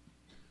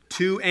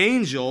 to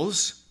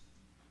angels,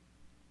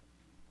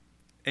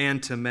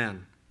 and to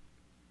men.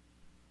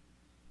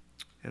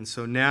 And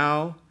so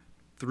now,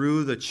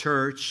 through the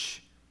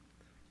church,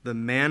 the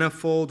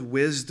manifold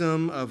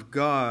wisdom of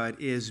God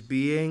is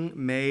being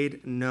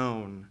made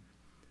known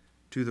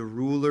to the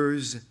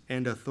rulers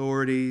and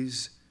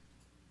authorities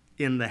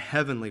in the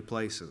heavenly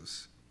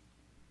places.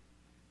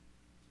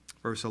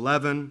 Verse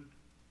 11,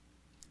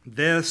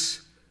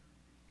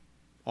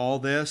 all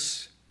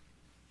this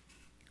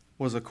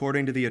was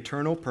according to the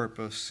eternal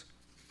purpose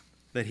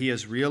that he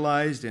has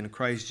realized in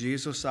Christ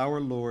Jesus our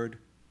Lord,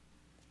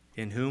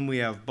 in whom we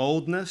have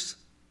boldness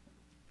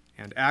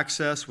and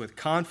access with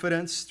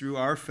confidence through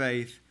our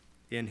faith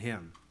in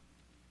him.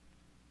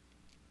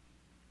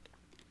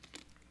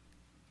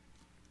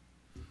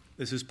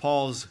 This is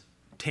Paul's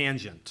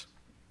tangent.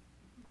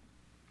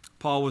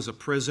 Paul was a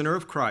prisoner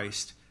of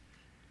Christ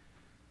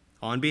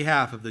on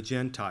behalf of the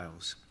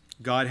Gentiles.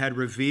 God had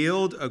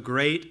revealed a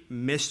great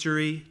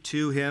mystery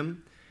to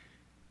him,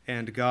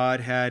 and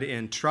God had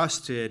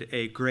entrusted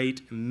a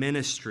great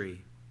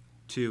ministry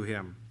to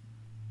him.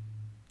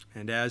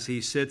 And as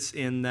he sits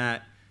in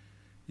that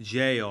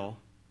jail,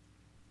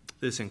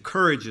 this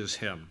encourages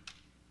him.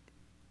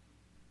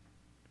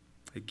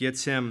 It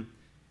gets him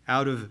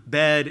out of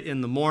bed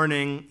in the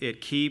morning. It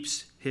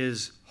keeps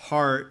his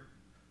heart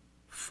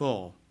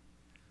full.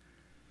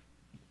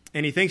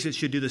 And he thinks it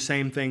should do the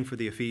same thing for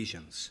the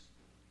Ephesians.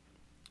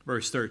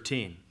 Verse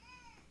 13.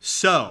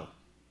 So,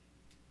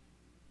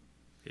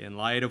 in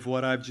light of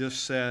what I've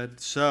just said,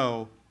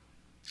 so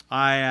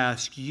I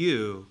ask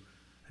you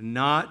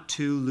not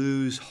to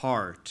lose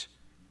heart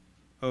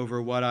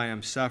over what I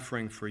am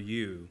suffering for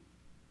you,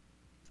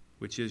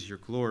 which is your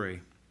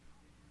glory.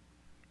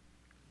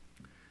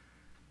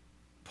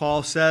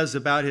 Paul says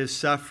about his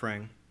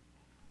suffering,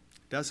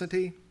 doesn't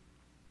he?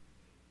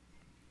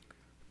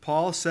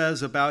 Paul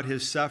says about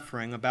his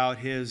suffering, about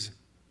his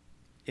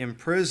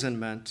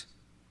imprisonment,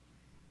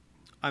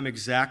 I'm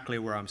exactly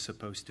where I'm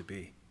supposed to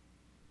be.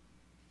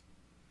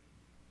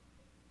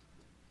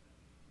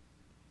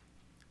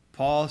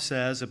 Paul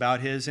says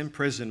about his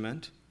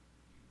imprisonment,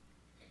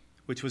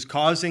 which was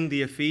causing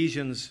the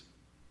Ephesians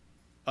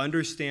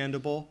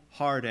understandable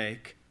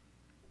heartache.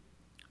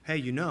 Hey,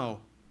 you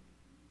know,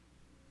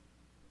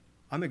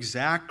 I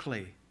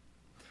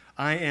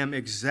am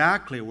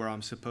exactly where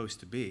I'm supposed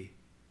to be.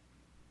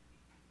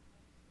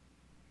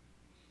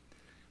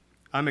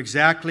 I'm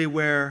exactly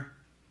where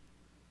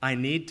I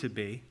need to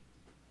be.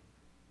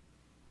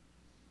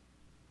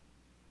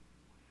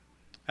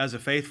 As a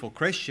faithful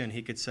Christian,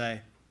 he could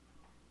say,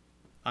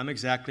 I'm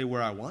exactly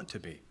where I want to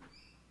be.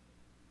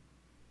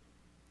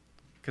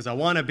 Because I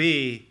want to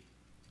be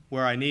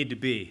where I need to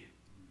be.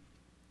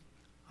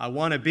 I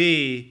want to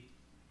be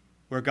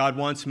where God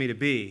wants me to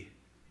be.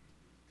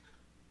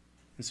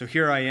 And so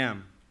here I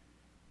am,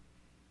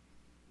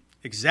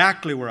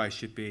 exactly where I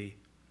should be.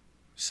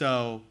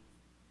 So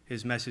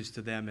his message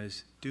to them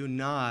is, do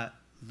not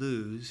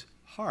lose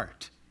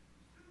heart.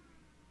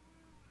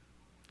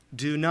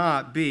 Do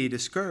not be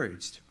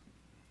discouraged.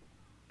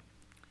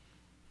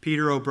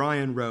 Peter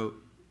O'Brien wrote,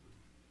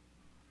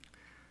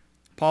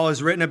 Paul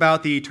has written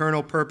about the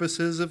eternal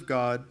purposes of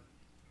God,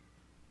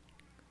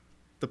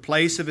 the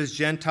place of his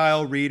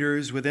Gentile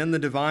readers within the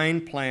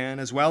divine plan,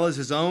 as well as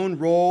his own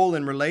role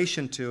in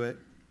relation to it.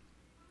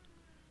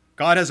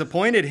 God has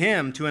appointed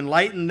him to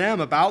enlighten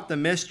them about the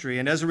mystery,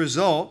 and as a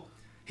result,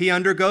 he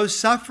undergoes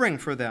suffering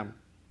for them.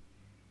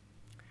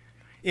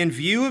 In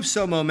view of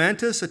so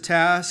momentous a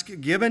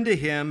task given to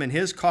him in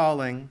his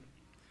calling,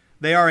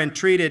 they are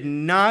entreated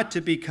not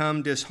to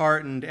become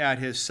disheartened at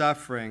his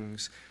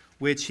sufferings,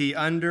 which he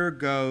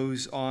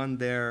undergoes on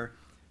their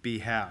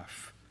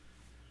behalf.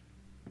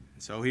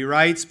 So he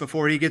writes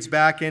before he gets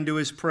back into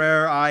his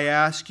prayer, I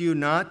ask you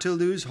not to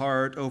lose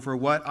heart over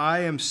what I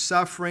am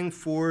suffering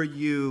for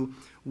you,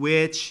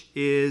 which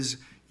is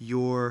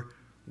your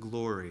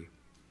glory.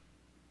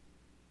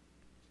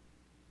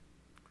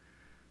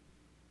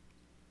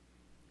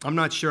 I'm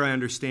not sure I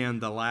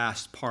understand the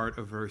last part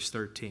of verse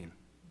 13.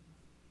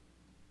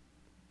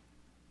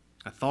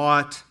 I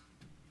thought,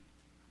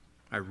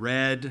 I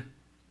read,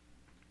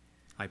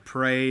 I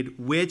prayed,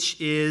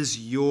 which is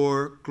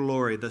your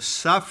glory? The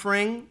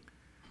suffering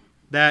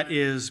that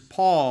is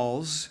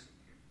Paul's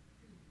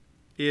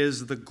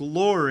is the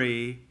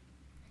glory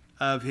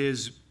of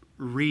his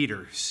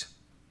readers.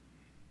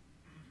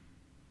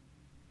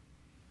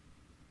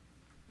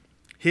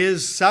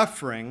 His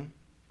suffering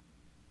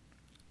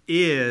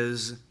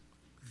is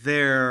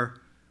their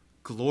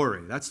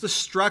glory. That's the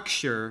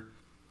structure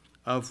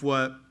of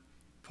what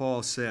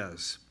Paul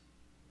says.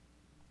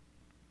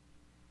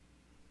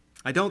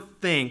 I don't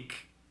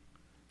think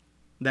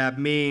that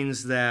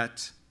means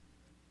that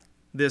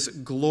this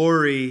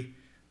glory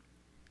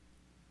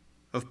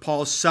of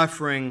Paul's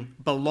suffering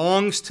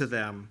belongs to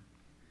them,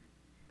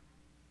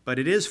 but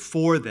it is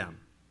for them.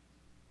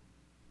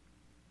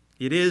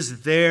 It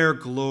is their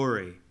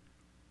glory.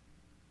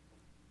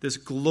 This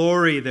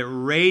glory that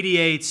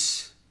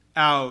radiates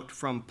out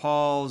from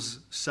Paul's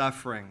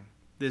suffering,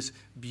 this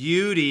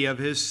beauty of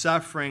his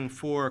suffering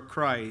for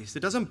Christ.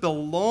 It doesn't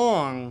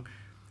belong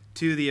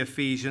to the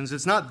Ephesians.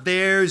 It's not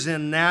theirs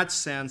in that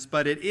sense,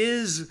 but it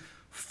is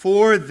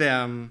for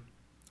them,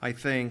 I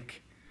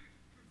think,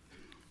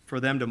 for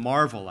them to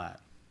marvel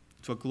at.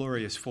 That's what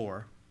glory is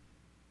for,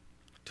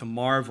 to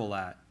marvel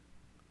at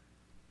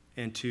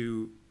and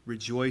to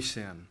rejoice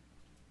in,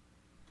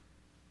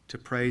 to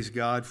praise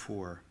God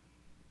for.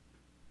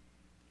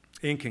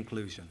 In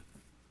conclusion,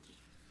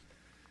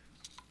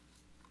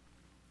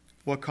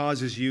 what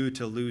causes you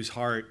to lose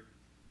heart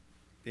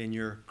in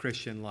your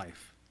Christian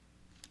life?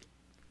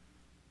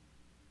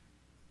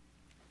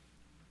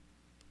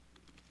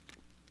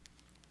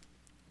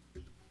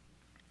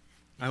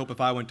 I hope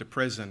if I went to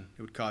prison,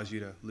 it would cause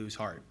you to lose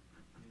heart.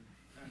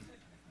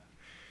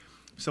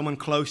 Someone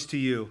close to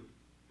you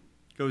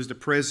goes to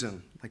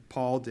prison, like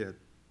Paul did,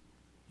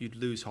 you'd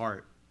lose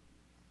heart.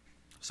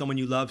 Someone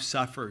you love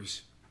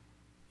suffers,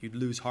 you'd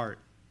lose heart.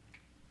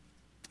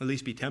 At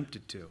least be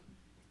tempted to.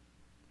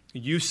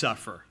 You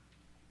suffer,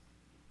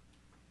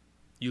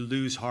 you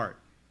lose heart.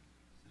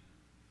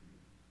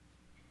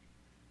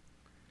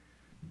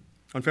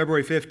 On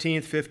February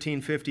 15th,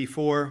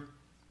 1554,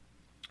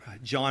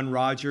 John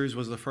Rogers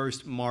was the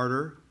first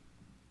martyr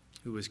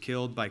who was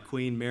killed by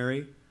Queen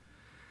Mary.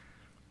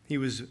 He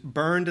was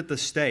burned at the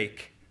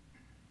stake.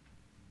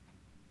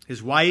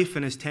 His wife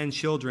and his 10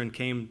 children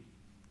came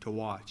to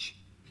watch.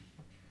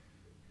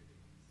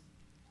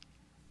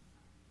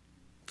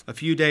 A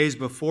few days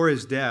before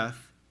his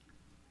death,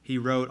 he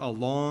wrote a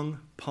long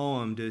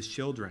poem to his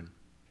children.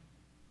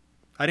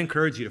 I'd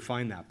encourage you to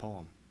find that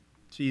poem.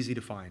 It's easy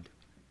to find.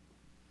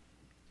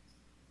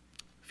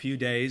 A few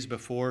days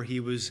before he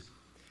was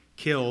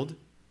killed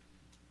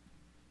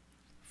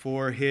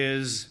for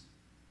his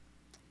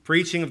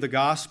preaching of the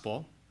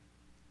gospel,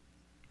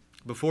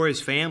 before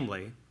his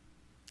family,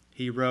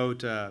 he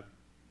wrote a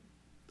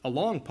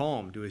long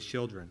poem to his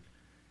children.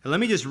 And let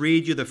me just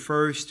read you the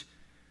first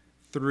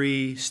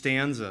 3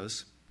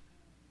 stanzas.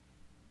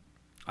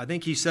 I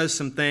think he says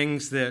some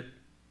things that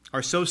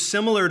are so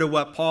similar to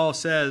what Paul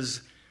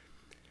says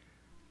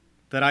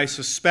that I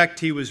suspect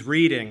he was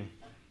reading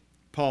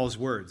Paul's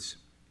words.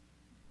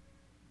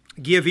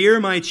 Give ear,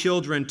 my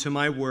children, to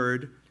my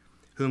word,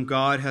 whom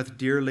God hath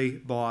dearly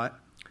bought.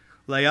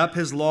 Lay up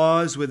his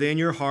laws within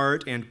your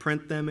heart and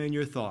print them in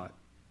your thought.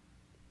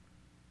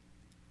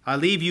 I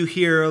leave you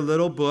here a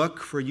little book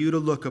for you to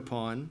look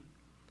upon,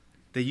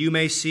 that you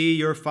may see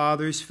your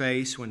Father's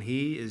face when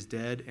he is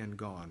dead and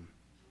gone.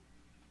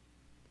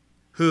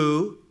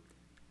 Who,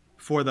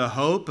 for the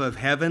hope of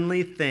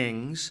heavenly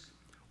things,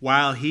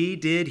 while he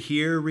did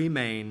here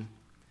remain,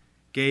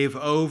 gave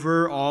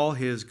over all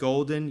his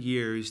golden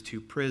years to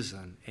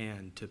prison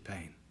and to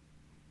pain.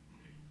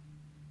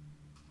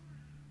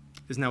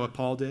 Isn't that what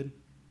Paul did?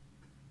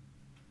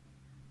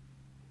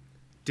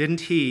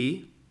 Didn't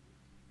he,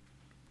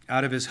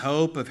 out of his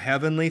hope of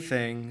heavenly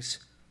things,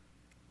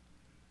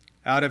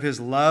 out of his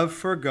love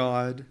for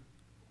God,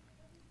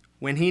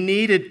 when he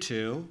needed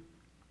to,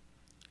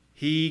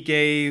 he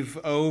gave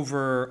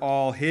over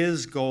all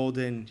his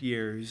golden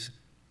years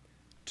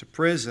to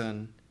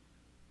prison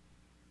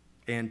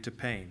and to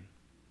pain?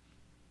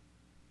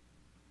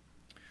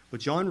 Well,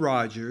 John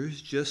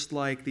Rogers, just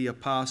like the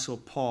Apostle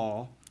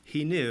Paul,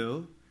 he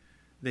knew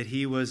that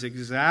he was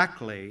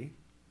exactly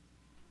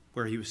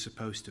where he was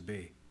supposed to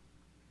be.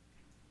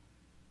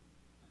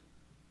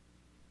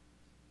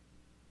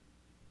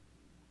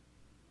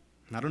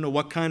 I don't know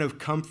what kind of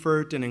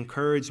comfort and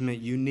encouragement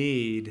you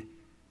need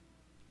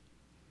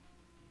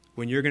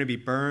when you're going to be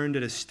burned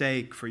at a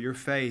stake for your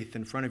faith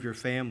in front of your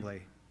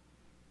family.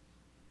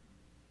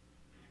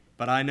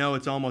 But I know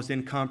it's almost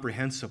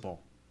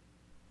incomprehensible.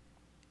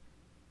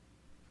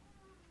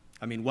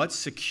 I mean, what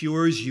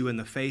secures you in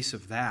the face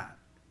of that?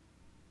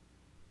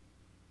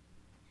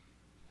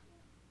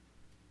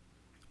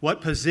 What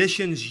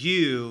positions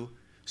you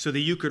so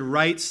that you could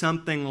write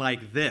something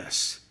like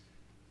this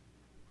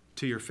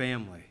to your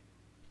family?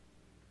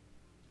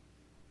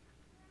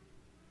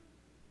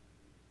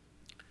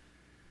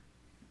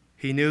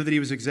 He knew that he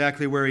was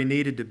exactly where he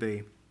needed to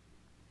be.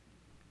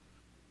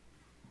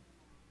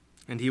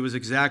 And he was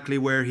exactly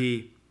where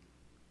he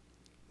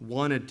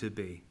wanted to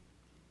be.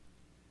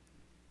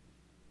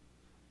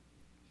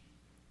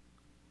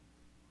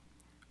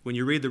 When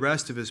you read the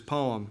rest of his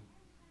poem,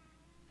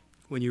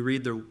 when you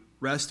read the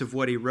rest of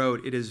what he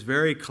wrote, it is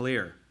very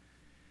clear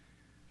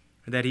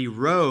that he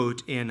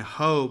wrote in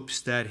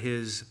hopes that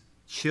his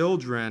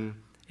children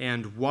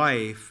and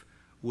wife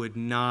would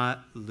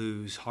not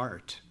lose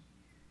heart.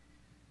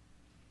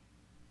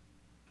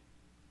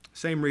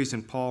 Same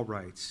reason Paul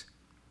writes.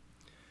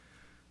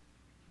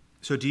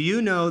 So do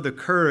you know the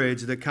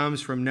courage that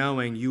comes from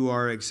knowing you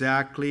are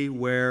exactly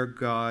where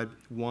God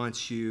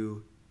wants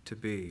you to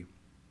be?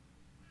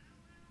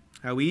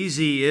 How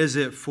easy is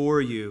it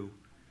for you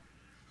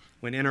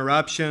when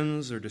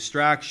interruptions or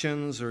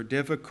distractions or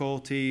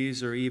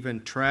difficulties or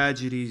even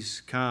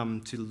tragedies come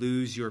to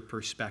lose your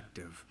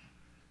perspective?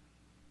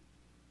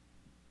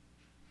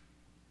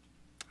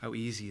 How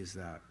easy is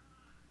that?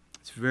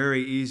 It's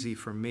very easy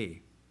for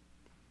me.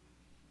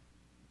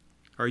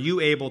 Are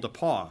you able to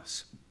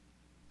pause?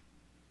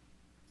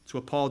 That's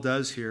what Paul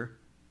does here.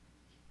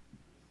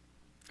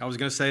 I was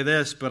going to say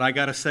this, but I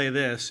got to say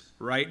this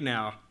right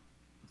now.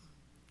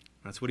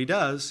 That's what he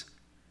does.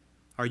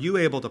 Are you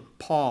able to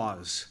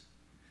pause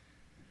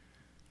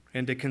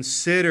and to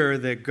consider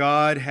that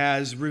God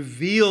has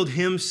revealed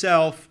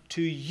himself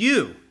to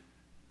you?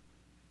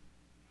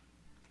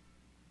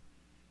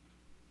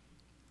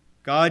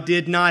 God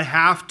did not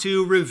have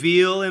to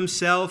reveal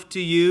himself to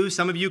you.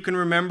 Some of you can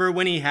remember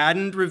when he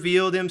hadn't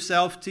revealed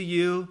himself to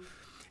you.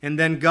 And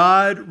then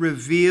God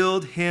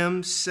revealed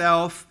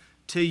himself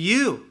to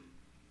you.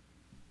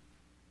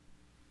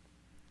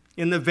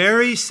 In the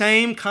very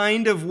same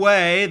kind of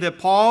way that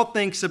Paul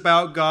thinks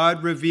about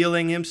God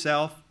revealing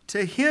himself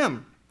to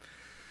him.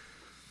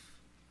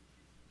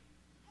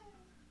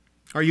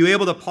 Are you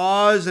able to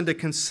pause and to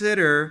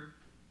consider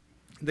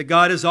that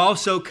God has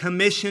also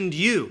commissioned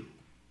you?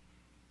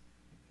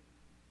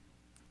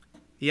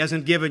 He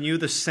hasn't given you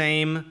the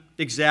same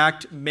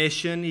exact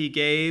mission he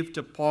gave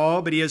to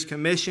Paul, but he has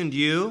commissioned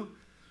you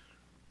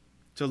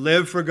to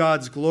live for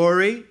God's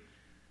glory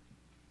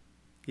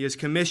He has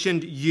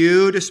commissioned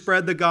you to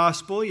spread the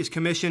gospel. He has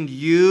commissioned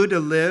you to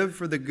live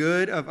for the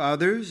good of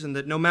others, and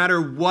that no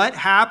matter what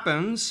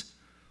happens,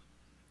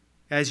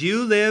 as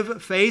you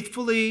live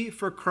faithfully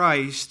for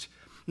Christ,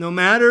 no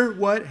matter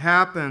what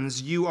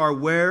happens, you are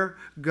where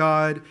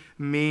God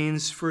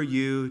means for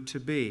you to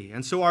be.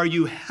 And so are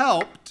you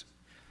helped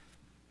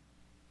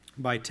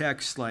by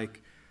texts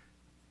like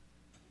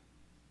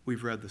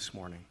we've read this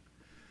morning?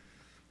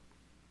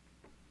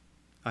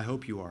 I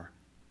hope you are.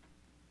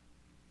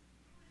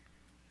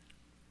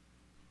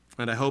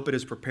 And I hope it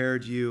has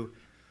prepared you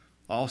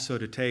also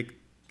to take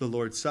the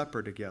Lord's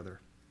Supper together.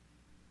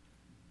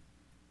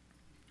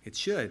 It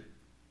should.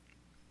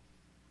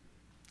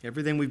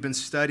 Everything we've been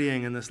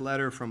studying in this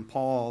letter from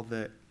Paul,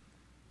 that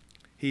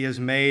he has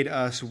made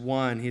us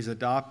one. He's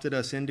adopted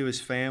us into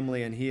his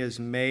family, and he has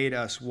made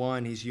us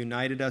one. He's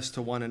united us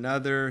to one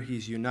another.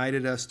 He's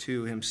united us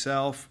to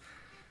himself.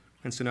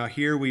 And so now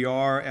here we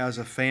are as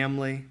a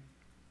family.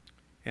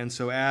 And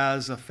so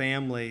as a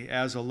family,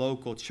 as a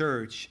local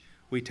church,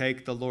 we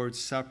take the Lord's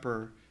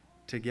Supper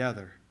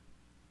together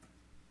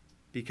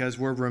because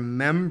we're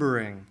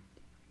remembering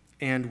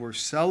and we're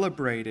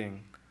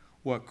celebrating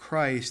what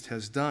Christ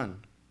has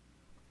done.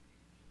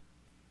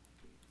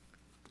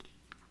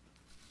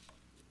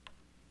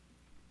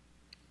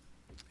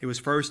 He was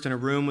first in a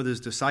room with his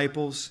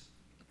disciples,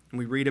 and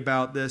we read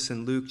about this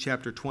in Luke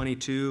chapter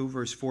 22,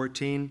 verse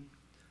 14.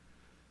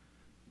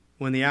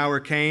 When the hour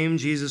came,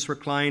 Jesus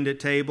reclined at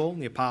table.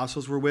 The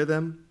apostles were with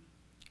him.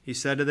 He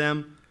said to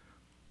them,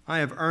 I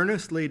have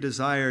earnestly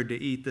desired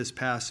to eat this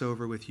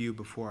Passover with you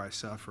before I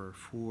suffer,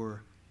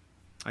 for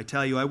I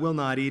tell you, I will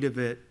not eat of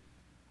it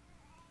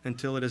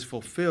until it is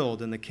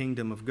fulfilled in the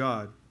kingdom of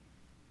God.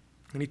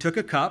 And he took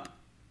a cup,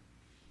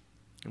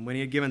 and when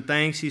he had given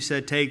thanks, he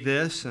said, take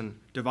this and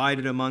divide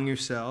it among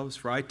yourselves,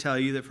 for I tell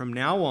you that from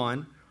now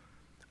on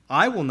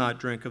I will not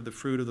drink of the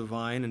fruit of the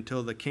vine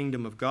until the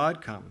kingdom of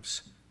God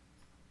comes.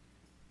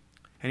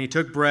 And he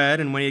took bread,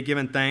 and when he had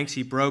given thanks,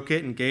 he broke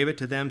it and gave it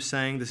to them,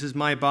 saying, this is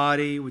my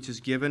body, which is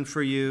given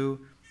for you.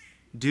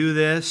 Do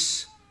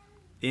this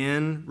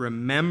in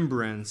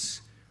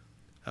remembrance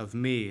of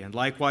me. And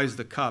likewise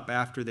the cup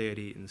after they had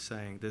eaten,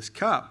 saying, this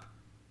cup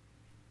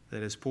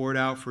that is poured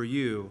out for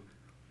you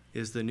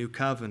is the new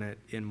covenant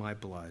in my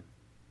blood.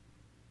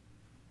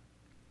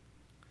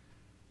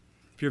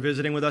 If you're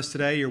visiting with us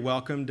today, you're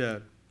welcome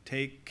to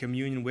take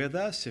communion with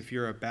us. If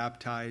you're a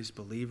baptized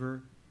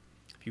believer,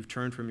 if you've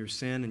turned from your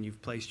sin and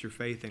you've placed your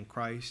faith in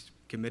Christ,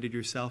 committed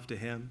yourself to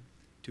him,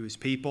 to his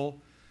people,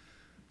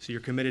 so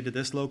you're committed to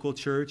this local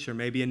church or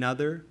maybe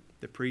another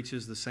that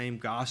preaches the same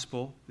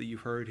gospel that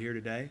you've heard here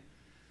today.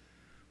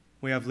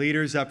 We have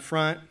leaders up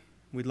front.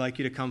 We'd like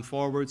you to come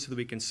forward so that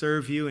we can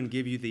serve you and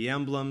give you the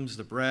emblems,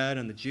 the bread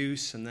and the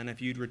juice, and then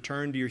if you'd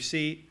return to your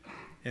seat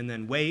and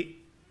then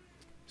wait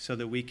so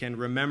that we can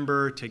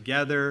remember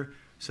together,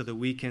 so that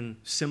we can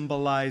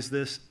symbolize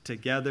this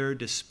together,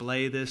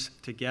 display this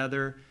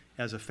together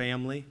as a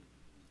family.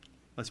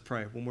 Let's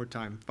pray one more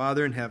time.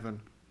 Father in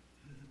heaven,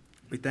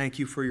 we thank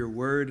you for your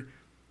word.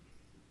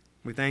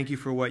 We thank you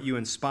for what you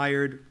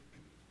inspired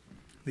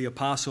the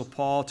Apostle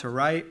Paul to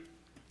write.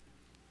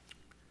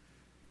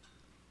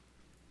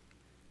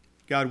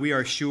 God, we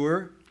are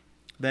sure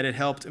that it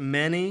helped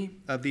many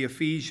of the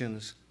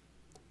Ephesians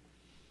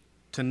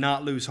to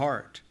not lose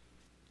heart,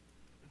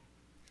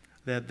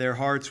 that their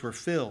hearts were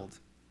filled,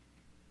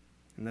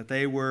 and that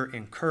they were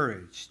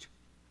encouraged.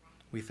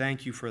 We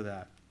thank you for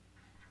that.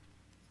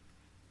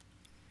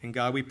 And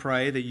God, we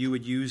pray that you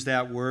would use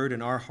that word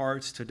in our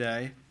hearts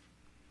today,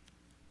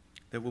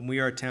 that when we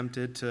are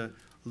tempted to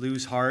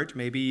lose heart,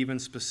 maybe even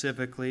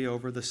specifically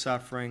over the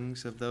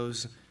sufferings of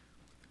those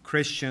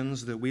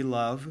Christians that we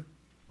love,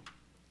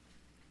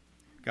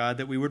 God,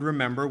 that we would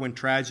remember when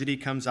tragedy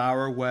comes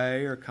our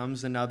way or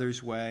comes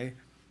another's way,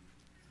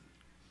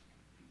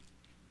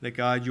 that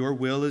God, your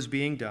will is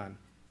being done,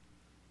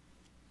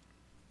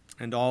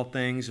 and all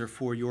things are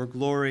for your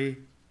glory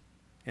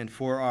and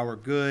for our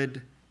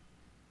good,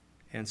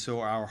 and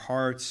so our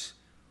hearts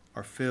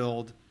are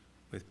filled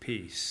with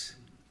peace.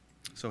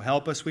 So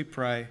help us, we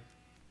pray.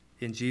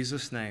 In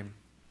Jesus' name,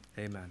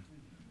 amen.